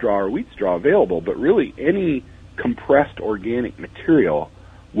oat straw or wheat straw available, but really any compressed organic material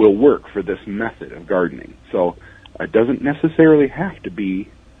will work for this method of gardening. So it doesn't necessarily have to be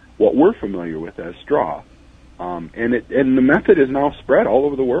what we're familiar with as straw. And the method is now spread all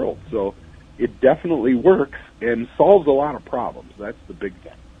over the world. So it definitely works and solves a lot of problems. That's the big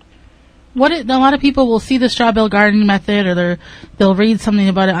thing. A lot of people will see the straw bale gardening method, or they'll read something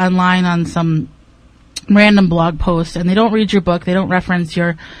about it online on some random blog post, and they don't read your book. They don't reference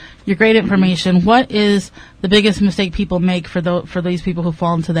your great information. What is the biggest mistake people make for these people who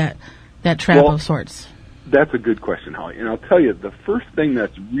fall into that trap of sorts? That's a good question, Holly. And I'll tell you, the first thing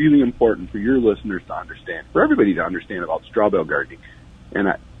that's really important for your listeners to understand, for everybody to understand about straw bale gardening, and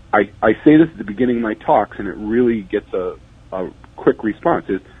I say this at the beginning of my talks, and it really gets a quick response,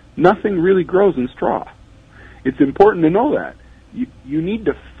 is nothing really grows in straw. It's important to know that. You need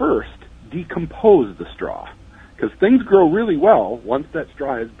to first decompose the straw, because things grow really well once that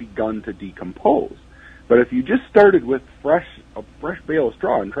straw has begun to decompose. But if you just started with a fresh bale of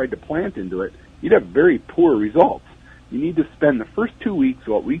straw and tried to plant into it, you'd have very poor results. You need to spend the first 2 weeks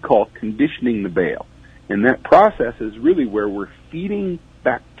what we call conditioning the bale. And that process is really where we're feeding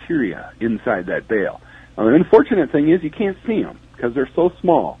bacteria inside that bale. Now, the unfortunate thing is you can't see them because they're so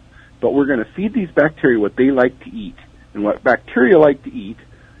small. But we're going to feed these bacteria what they like to eat. And what bacteria like to eat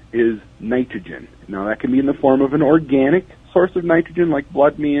is nitrogen. Now, that can be in the form of an organic source of nitrogen like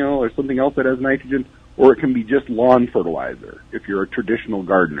blood meal or something else that has nitrogen, or it can be just lawn fertilizer if you're a traditional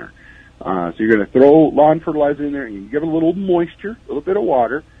gardener. So you're going to throw lawn fertilizer in there, and you give it a little moisture, a little bit of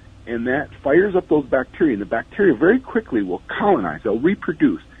water, and that fires up those bacteria. And the bacteria very quickly will colonize. They'll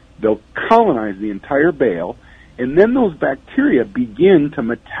reproduce. They'll colonize the entire bale, and then those bacteria begin to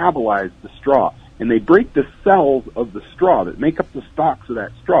metabolize the straw. And they break the cells of the straw that make up the stalks of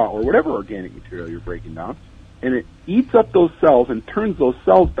that straw, or whatever organic material you're breaking down, and it eats up those cells and turns those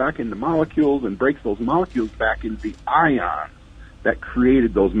cells back into molecules and breaks those molecules back into the ions that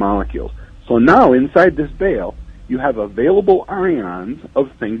created those molecules. So now inside this bale, you have available ions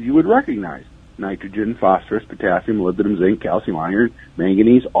of things you would recognize. Nitrogen, phosphorus, potassium, molybdenum, zinc, calcium, iron,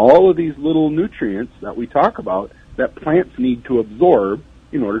 manganese, all of these little nutrients that we talk about that plants need to absorb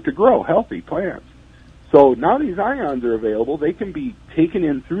in order to grow healthy plants. So now these ions are available. They can be taken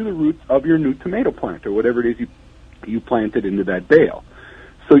in through the roots of your new tomato plant or whatever it is you planted into that bale.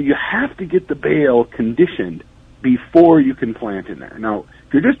 So you have to get the bale conditioned before you can plant in there. Now,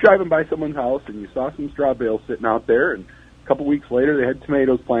 if you're just driving by someone's house and you saw some straw bales sitting out there, and a couple weeks later they had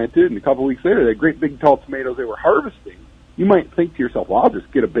tomatoes planted, and a couple weeks later they had great big tall tomatoes they were harvesting, you might think to yourself, well, I'll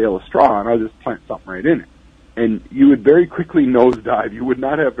just get a bale of straw and I'll just plant something right in it. And you would very quickly nosedive. You would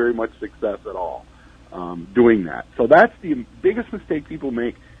not have very much success at all doing that. So that's the biggest mistake people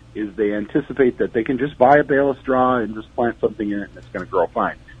make, is they anticipate that they can just buy a bale of straw and just plant something in it and it's going to grow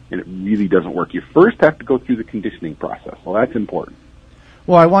fine. And it really doesn't work. You first have to go through the conditioning process. Well, that's important.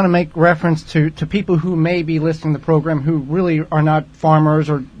 Well, I want to make reference to people who may be listening to the program who really are not farmers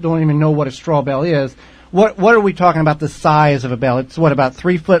or don't even know what a straw bale is. What are we talking about, the size of a bale? It's, what, about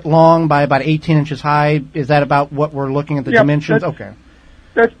 3 foot long by about 18 inches high? Is that about what we're looking at, the dimensions? Okay.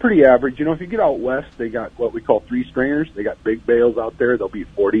 That's pretty average. You know, if you get out west, they got what we call 3-stringers. They got big bales out there. They'll be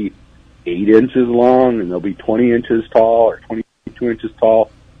 48 inches long, and they'll be 20 inches tall or 22 inches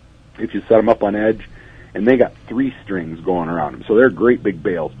tall if you set them up on edge. And they got 3 strings going around them. So they're great big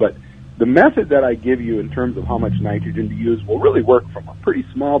bales. But the method that I give you in terms of how much nitrogen to use will really work from a pretty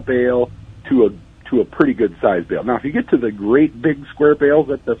small bale to a pretty good sized bale. Now, if you get to the great big square bales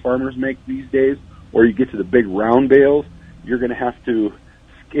that the farmers make these days, or you get to the big round bales, you're going to have to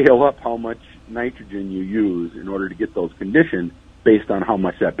scale up how much nitrogen you use in order to get those conditioned based on how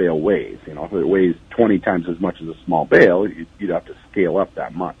much that bale weighs. You know, if it weighs 20 times as much as a small bale, you'd have to scale up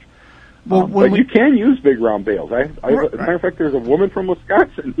that much. Well, but you can use big round bales. As a matter of fact, there's a woman from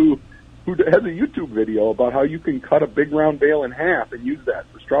Wisconsin who has a YouTube video about how you can cut a big round bale in half and use that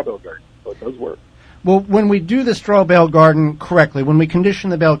for straw bale gardening. So it does work. Well, when we do the straw bale garden correctly, when we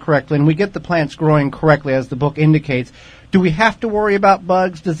condition the bale correctly, and we get the plants growing correctly, as the book indicates, do we have to worry about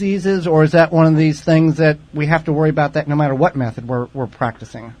bugs, diseases, or is that one of these things that we have to worry about that no matter what method we're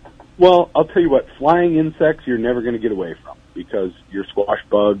practicing? Well, I'll tell you what, flying insects you're never going to get away from, because your squash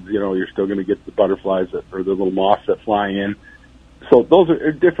bugs, you know, you're still going to get the butterflies or the little moths that fly in. So those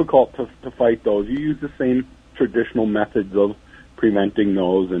are difficult to fight those. You use the same traditional methods of preventing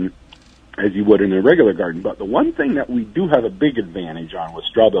those and as you would in a regular garden. But the one thing that we do have a big advantage on with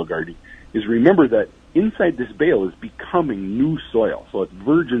straw bale gardening is remember that inside this bale is becoming new soil. So it's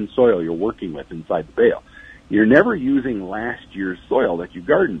virgin soil you're working with inside the bale. You're never using last year's soil that you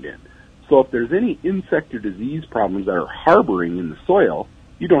gardened in. So if there's any insect or disease problems that are harboring in the soil,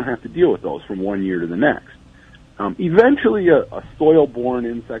 you don't have to deal with those from one year to the next. Eventually a soil-borne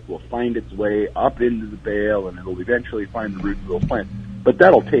insect will find its way up into the bale, and it'll eventually find the roots of the plant. But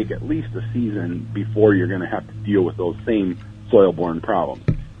that'll take at least a season before you're going to have to deal with those same soil-borne problems.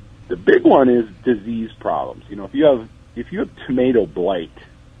 The big one is disease problems. You know, if you have tomato blight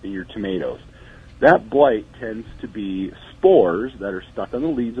in your tomatoes, that blight tends to be spores that are stuck on the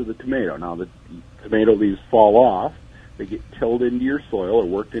leaves of the tomato. Now, the tomato leaves fall off. They get tilled into your soil or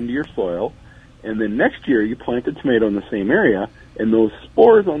worked into your soil. And then next year, you plant a tomato in the same area, and those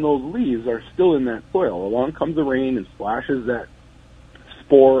spores on those leaves are still in that soil. Along comes the rain and splashes that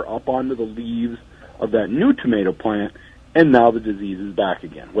spore up onto the leaves of that new tomato plant, and now the disease is back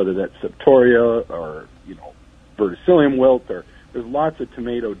again, whether that's septoria or, you know, verticillium wilt, or there's lots of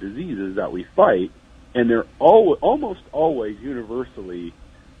tomato diseases that we fight, and they're almost always universally,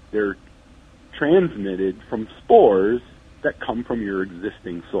 they're transmitted from spores that come from your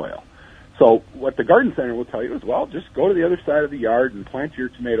existing soil. So what the garden center will tell you is, well, just go to the other side of the yard and plant your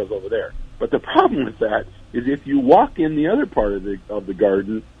tomatoes over there. But the problem with that is if you walk in the other part of the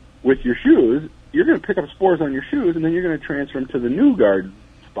garden with your shoes, you're going to pick up spores on your shoes, and then you're going to transfer them to the new garden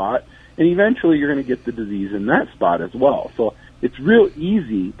spot, and eventually you're going to get the disease in that spot as well. So it's real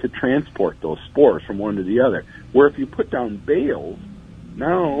easy to transport those spores from one to the other. Where if you put down bales,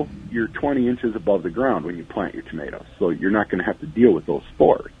 now you're 20 inches above the ground when you plant your tomatoes, so you're not going to have to deal with those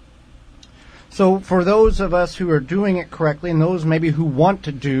spores. So for those of us who are doing it correctly, and those maybe who want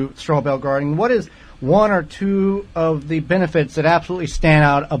to do straw bale gardening, what is one or two of the benefits that absolutely stand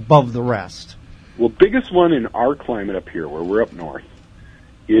out above the rest? Well, biggest one in our climate up here, where we're up north,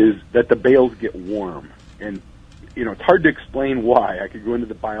 is that the bales get warm. And, you know, it's hard to explain why. I could go into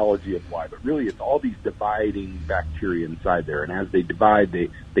the biology of why, but really it's all these dividing bacteria inside there. And as they divide, they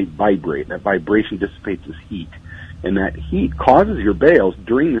vibrate. That vibration dissipates this heat. And that heat causes your bales,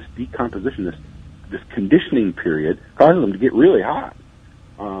 during this decomposition, this conditioning period, causes them to get really hot.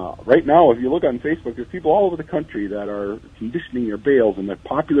 Right now, if you look on Facebook, there's people all over the country that are conditioning their bales, and the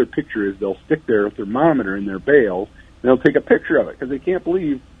popular picture is they'll stick their thermometer in their bales, and they'll take a picture of it, because they can't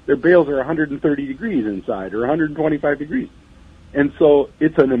believe their bales are 130 degrees inside, or 125 degrees. And so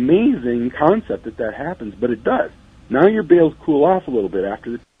it's an amazing concept that happens, but it does. Now your bales cool off a little bit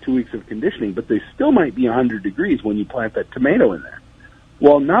after the 2 weeks of conditioning, but they still might be 100 degrees when you plant that tomato in there.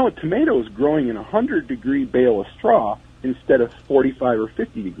 Well, now a tomato is growing in a 100-degree bale of straw instead of 45 or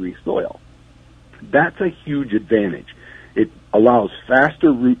 50-degree soil. That's a huge advantage. It allows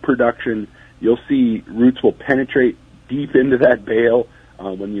faster root production. You'll see roots will penetrate deep into that bale.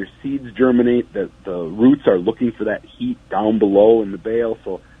 When your seeds germinate, the roots are looking for that heat down below in the bale,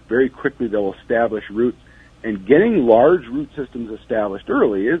 so very quickly they'll establish roots. And getting large root systems established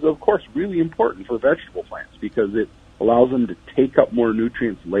early is, of course, really important for vegetable plants because it allows them to take up more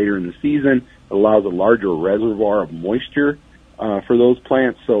nutrients later in the season. It allows a larger reservoir of moisture for those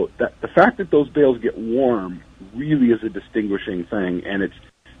plants. So the fact that those bales get warm really is a distinguishing thing, and it's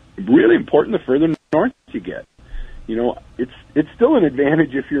really important the further north you get. You know, it's still an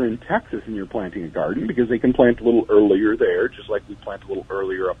advantage if you're in Texas and you're planting a garden because they can plant a little earlier there, just like we plant a little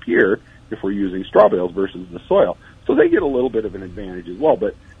earlier up here if we're using straw bales versus the soil. So they get a little bit of an advantage as well.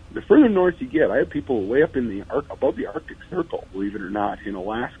 But the further north you get, I have people way up in the above the Arctic Circle, believe it or not, in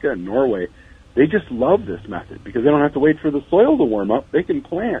Alaska and Norway. They just love this method because they don't have to wait for the soil to warm up. They can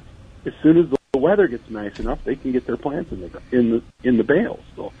plant as soon as the weather gets nice enough. They can get their plants in the bales.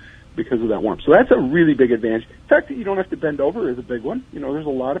 So because of that warmth. So that's a really big advantage. The fact that you don't have to bend over is a big one. You know, there's a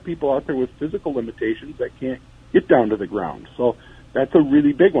lot of people out there with physical limitations that can't get down to the ground. So that's a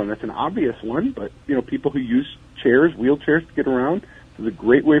really big one. That's an obvious one, but, you know, people who use chairs, wheelchairs to get around, it's a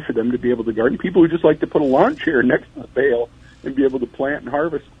great way for them to be able to garden. People who just like to put a lawn chair next to the bale and be able to plant and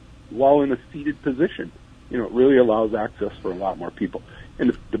harvest while in a seated position. You know, it really allows access for a lot more people.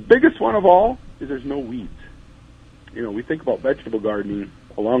 And the biggest one of all is there's no weeds. You know, we think about vegetable gardening.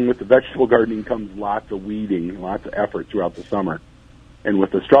 Along with the vegetable gardening comes lots of weeding, lots of effort throughout the summer. And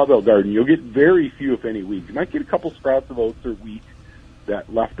with the straw bale garden, you'll get very few, if any, weeds. You might get a couple sprouts of oats or wheat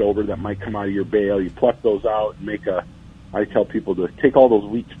that left over that might come out of your bale. You pluck those out and I tell people to take all those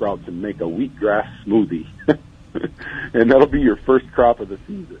wheat sprouts and make a wheatgrass smoothie. And that'll be your first crop of the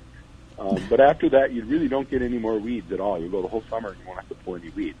season. But after that, you really don't get any more weeds at all. You'll go the whole summer and you won't have to pull any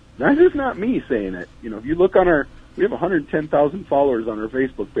weeds. That's just not me saying it. You know, if you look on we have 110,000 followers on our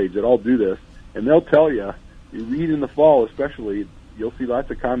Facebook page that all do this, and they'll tell you read in the fall especially, you'll see lots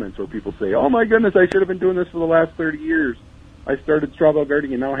of comments where people say, oh my goodness, I should have been doing this for the last 30 years. I started straw bale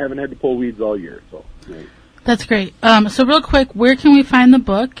gardening and now I haven't had to pull weeds all year. So great. That's great. So real quick, where can we find the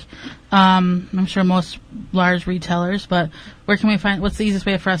book? I'm sure most large retailers, but where can we what's the easiest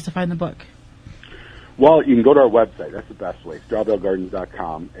way for us to find the book? Well, you can go to our website. That's the best way,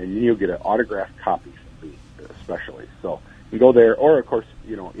 strawbalegardens.com, and you'll get an autographed copy from me, especially. So you can go there, or, of course,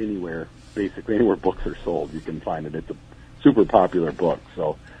 you know, anywhere books are sold, you can find it. It's a super popular book,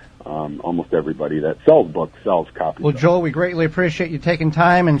 so almost everybody that sells books sells copies. Well, Joel, we greatly appreciate you taking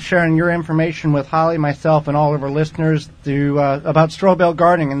time and sharing your information with Holly, myself, and all of our listeners about straw bale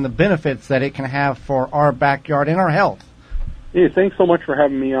gardening and the benefits that it can have for our backyard and our health. Hey, thanks so much for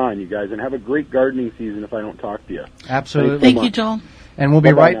having me on, you guys, and have a great gardening season if I don't talk to you. Absolutely. Thank you, Joel. And we'll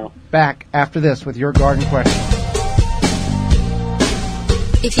be back after this with your garden question.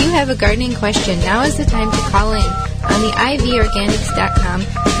 If you have a gardening question, now is the time to call in on the ivorganics.com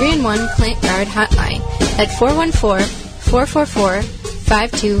 3-in-1 Plant Guard hotline at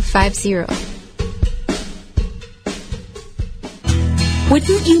 414-444-5250.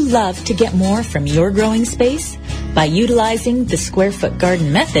 Wouldn't you love to get more from your growing space? By utilizing the square foot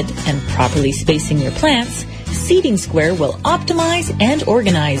garden method and properly spacing your plants, Seeding Square will optimize and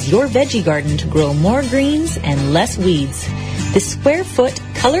organize your veggie garden to grow more greens and less weeds. The square foot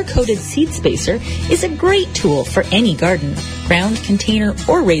color-coded seed spacer is a great tool for any garden, ground, container,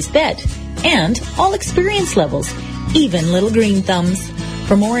 or raised bed. And all experience levels, even little green thumbs.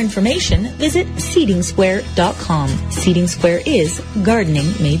 For more information, visit seedingsquare.com. Seeding Square is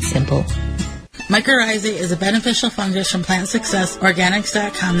gardening made simple. Mycorrhizae is a beneficial fungus from Plant Success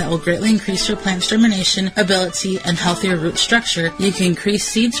Organics.com that will greatly increase your plant's germination ability and healthier root structure. You can increase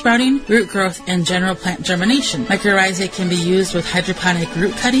seed sprouting, root growth, and general plant germination. Mycorrhizae can be used with hydroponic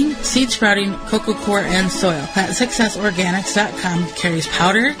root cutting, seed sprouting, cocoa coir, and soil. Plant Success Organics.com carries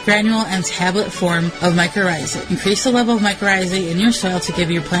powder, granule, and tablet form of mycorrhizae. Increase the level of mycorrhizae in your soil to give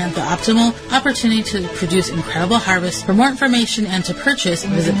your plant the optimal opportunity to produce incredible harvests. For more information and to purchase,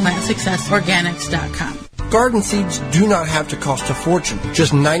 visit PlantSuccessOrganics.com. Garden seeds do not have to cost a fortune,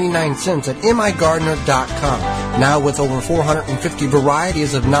 just 99 cents at migardener.com. Now with over 450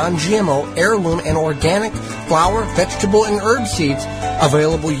 varieties of non-GMO, heirloom, and organic flower, vegetable, and herb seeds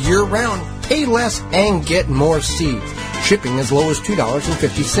available year-round. Pay less and get more seeds. Shipping as low as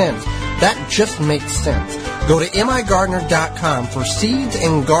 $2.50. That just makes sense. Go to migardener.com for seeds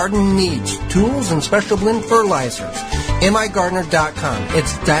and garden needs, tools, and special blend fertilizers. migardener.com.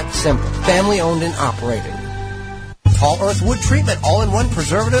 It's that simple. Family owned and operated. Tall Earth Wood Treatment All-in-One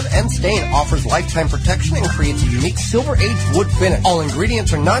Preservative and Stain offers lifetime protection and creates a unique silver-aged wood finish. All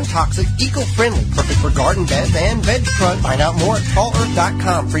ingredients are non-toxic, eco-friendly, perfect for garden beds and veg trucks. Find out more at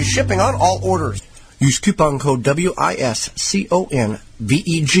tallearth.com. Free shipping on all orders. Use coupon code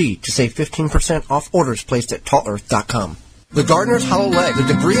WISCONVEG to save 15% off orders placed at tallearth.com. The Gardener's Hollow Leg, the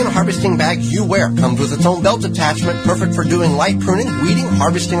debris and harvesting bag you wear, comes with its own belt attachment, perfect for doing light pruning, weeding,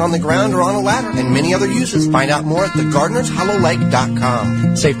 harvesting on the ground or on a ladder, and many other uses. Find out more at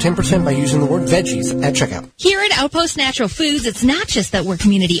thegardenershollowleg.com. Save 10% by using the word veggies at checkout. Here at Outpost Natural Foods, it's not just that we're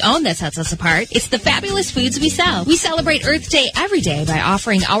community-owned that sets us apart. It's the fabulous foods we sell. We celebrate Earth Day every day by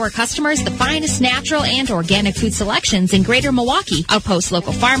offering our customers the finest natural and organic food selections in Greater Milwaukee. Outpost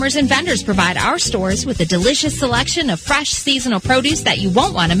local farmers and vendors provide our stores with a delicious selection of fresh seasonal produce that you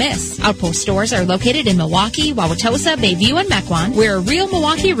won't want to miss. Outpost stores are located in Milwaukee, Wauwatosa, Bayview, and Mequon. We're a real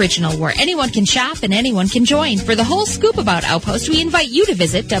Milwaukee original where anyone can shop and anyone can join. For the whole scoop about Outpost, we invite you to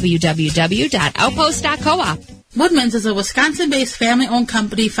visit www.outpost.coop. Woodman's is a Wisconsin-based family-owned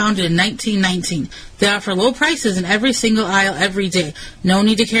company founded in 1919. They offer low prices in every single aisle every day. No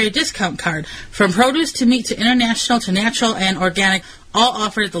need to carry a discount card. From produce to meat to international to natural and organic, all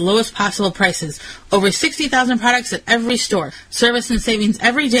offered at the lowest possible prices. Over 60,000 products at every store. Service and savings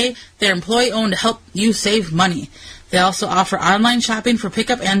every day. They're employee-owned to help you save money. They also offer online shopping for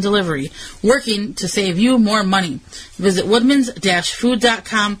pickup and delivery, working to save you more money. Visit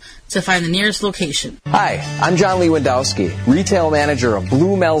woodmans-food.com to find the nearest location. Hi, I'm John Lewandowski, retail manager of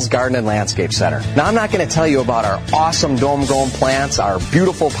Blue Mel's Garden and Landscape Center. Now, I'm not going to tell you about our awesome dome-grown plants, our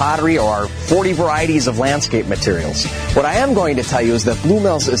beautiful pottery, or our 40 varieties of landscape materials. What I am going to tell you is that Blue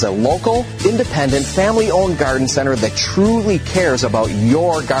Mel's is a local, independent, family-owned garden center that truly cares about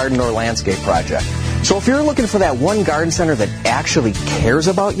your garden or landscape project. So if you're looking for that one garden center that actually cares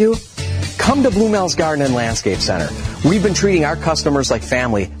about you, come to Blue Mel's Garden and Landscape Center. We've been treating our customers like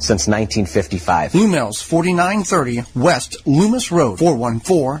family since 1955. Blue Mel's, 4930 West Loomis Road,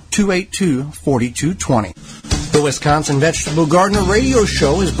 414-282-4220. The Wisconsin Vegetable Gardener Radio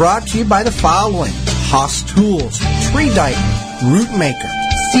Show is brought to you by the following: Haas Tools, Tree Dyke, Root Maker,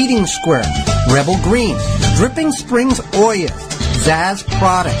 Seeding Square, Rebel Green, Dripping Springs Oil, Zaz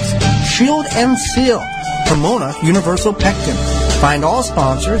Products, Shield and Seal, Pomona Universal Pectin. Find all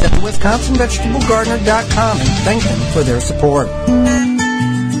sponsors at wisconsinvegetablegardener.com and thank them for their support.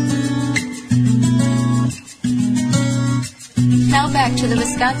 Now back to the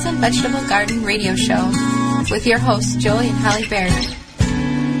Wisconsin Vegetable Garden Radio Show with your hosts, Joey and Holly Baird.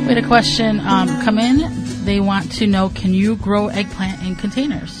 We had a question come in. They want to know, can you grow eggplant in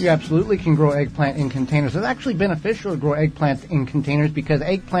containers? You absolutely can grow eggplant in containers. It's actually beneficial to grow eggplants in containers because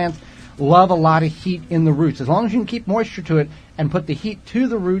eggplants love a lot of heat in the roots. As long as you can keep moisture to it and put the heat to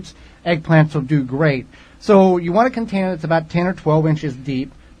the roots, eggplants will do great. So you want a container that's about 10 or 12 inches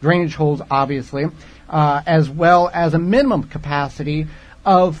deep, drainage holes obviously, as well as a minimum capacity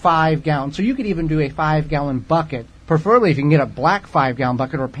of 5 gallons. So you could even do a 5-gallon bucket, preferably if you can get a black 5-gallon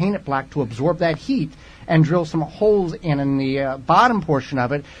bucket or paint it black to absorb that heat, and drill some holes in the bottom portion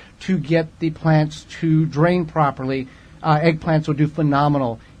of it to get the plants to drain properly. Eggplants will do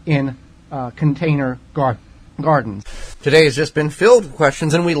phenomenal in container gardens. Today has just been filled with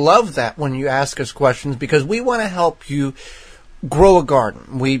questions, and we love that when you ask us questions because we want to help you grow a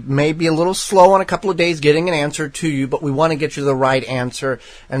garden. We may be a little slow on a couple of days getting an answer to you, but we want to get you the right answer.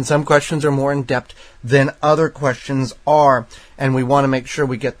 And some questions are more in depth than other questions are. And we want to make sure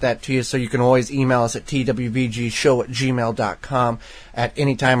we get that to you. So you can always email us at twvgshow@gmail.com at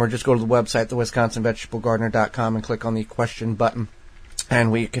any time, or just go to the website, thewisconsinvegetablegardener.com, and click on the question button.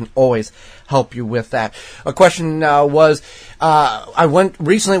 And we can always help you with that. A question was, I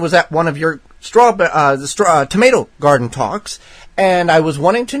recently was at one of your tomato garden talks, and I was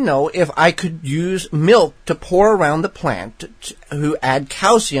wanting to know if I could use milk to pour around the plant to add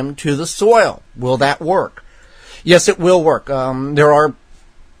calcium to the soil. Will that work? Yes, it will work. There are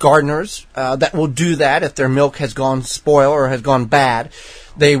gardeners that will do that if their milk has gone spoil or has gone bad.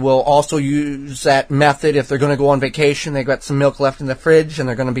 They will also use that method if they're going to go on vacation. They've got some milk left in the fridge and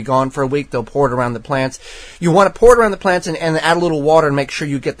they're going to be gone for a week. They'll pour it around the plants. You want to pour it around the plants and add a little water and make sure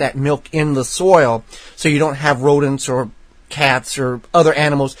you get that milk in the soil so you don't have rodents or cats or other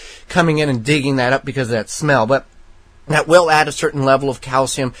animals coming in and digging that up because of that smell. But that will add a certain level of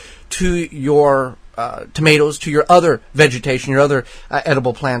calcium to your tomatoes, to your other vegetation, your other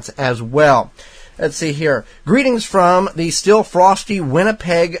edible plants as well. Let's see here. Greetings from the still frosty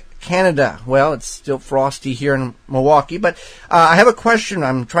Winnipeg, Canada. Well, it's still frosty here in Milwaukee, but I have a question.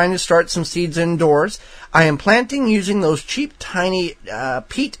 I'm trying to start some seeds indoors. I am planting using those cheap, tiny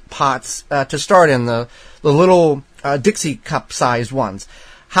peat pots to start in, the little Dixie cup size ones.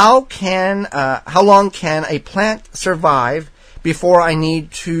 How long can a plant survive before I need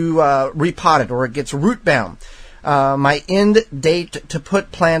to repot it or it gets root bound? My end date to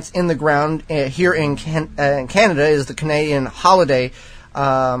put plants in the ground here in Canada is the Canadian holiday.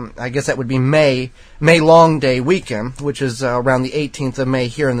 I guess that would be May Long Day weekend, which is around the 18th of May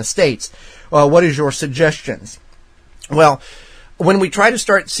here in the States. What is your suggestions? Well, when we try to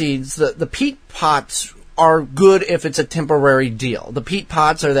start seeds, the peat pots are good if it's a temporary deal. The peat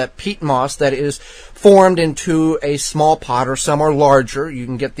pots are that peat moss that is formed into a small pot, or some are larger. You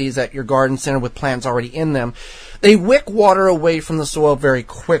can get these at your garden center with plants already in them. They wick water away from the soil very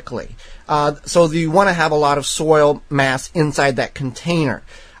quickly. So you want to have a lot of soil mass inside that container.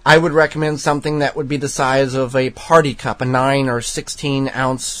 I would recommend something that would be the size of a party cup, a 9 or 16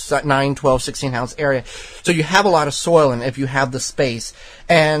 ounce, 9, 12, 16 ounce area. So you have a lot of soil in it if you have the space.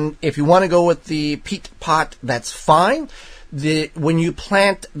 And if you want to go with the peat pot, that's fine. When you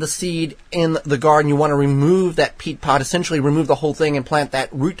plant the seed in the garden, you want to remove that peat pot, essentially remove the whole thing and plant that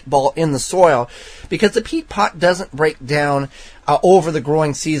root ball in the soil, because the peat pot doesn't break down over the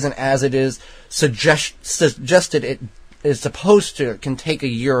growing season as it is suggested it is supposed to. It can take a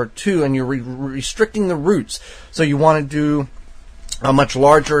year or two, and you're restricting the roots. So you want to do a much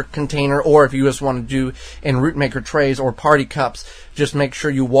larger container, or if you just want to do in root maker trays or party cups, just make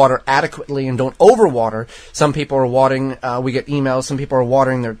sure you water adequately and don't overwater. Some people are watering, we get emails, some people are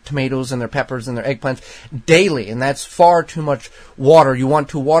watering their tomatoes and their peppers and their eggplants daily, and that's far too much water. You want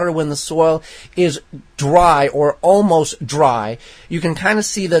to water when the soil is dry or almost dry. You can kind of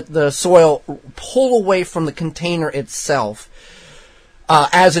see that the soil pull away from the container itself.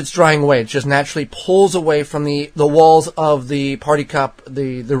 As it's drying away, it just naturally pulls away from the walls of the party cup,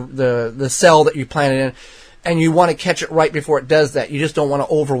 the cell that you planted in, and you want to catch it right before it does that. You just don't want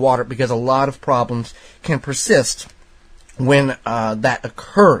to overwater it, because a lot of problems can persist when that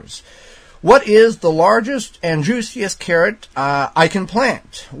occurs. What is the largest and juiciest carrot I can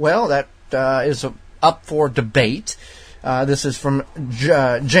plant? Well, that is up for debate. This is from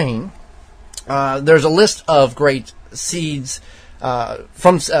Jane. There's a list of great seeds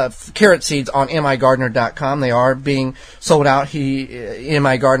from carrot seeds on migardener.com. They are being sold out.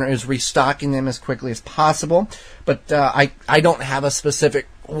 MI Gardener is restocking them as quickly as possible. But I don't have a specific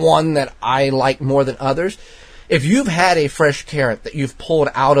one that I like more than others. If you've had a fresh carrot that you've pulled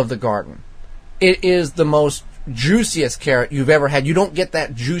out of the garden, it is the most juiciest carrot you've ever had. You don't get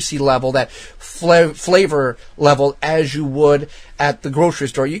that juicy level, that flavor level as you would at the grocery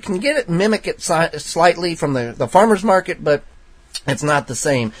store. You can mimic it slightly from the farmer's market, but it's not the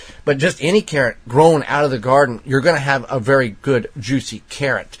same. But just any carrot grown out of the garden, you're going to have a very good, juicy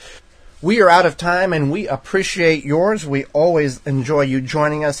carrot. We are out of time, and we appreciate yours. We always enjoy you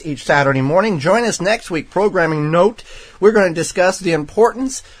joining us each Saturday morning. Join us next week. Programming note, we're going to discuss the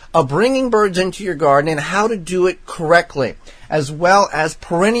importance of bringing birds into your garden and how to do it correctly, as well as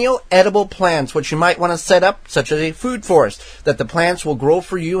perennial edible plants, which you might want to set up, such as a food forest, that the plants will grow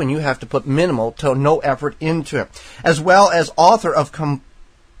for you and you have to put minimal to no effort into it, as well as author of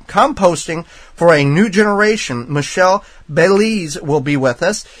Composting for a New Generation, Michelle Bales, will be with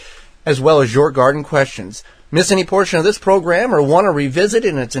us, as well as your garden questions. Miss any portion of this program or want to revisit it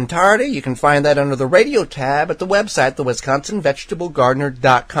in its entirety, you can find that under the radio tab at the website,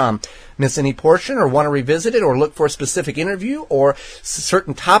 thewisconsinvegetablegardener.com. Miss any portion or want to revisit it or look for a specific interview or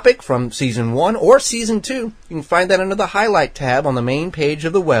certain topic from Season 1 or Season 2, you can find that under the highlight tab on the main page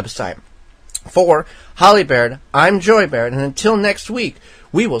of the website. For Holly Baird, I'm Joy Baird, and until next week,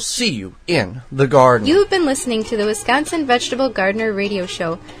 we will see you in the garden. You have been listening to the Wisconsin Vegetable Gardener Radio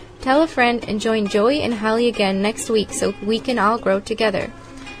Show. Tell a friend and join Joey and Holly again next week so we can all grow together.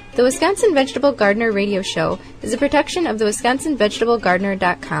 The Wisconsin Vegetable Gardener Radio Show is a production of the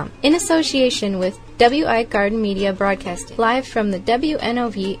WisconsinVegetableGardener.com in association with WI Garden Media Broadcasting, live from the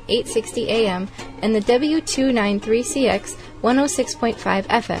WNOV 860 AM and the W293CX 106.5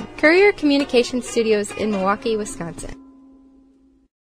 FM, Courier Communication Studios in Milwaukee, Wisconsin.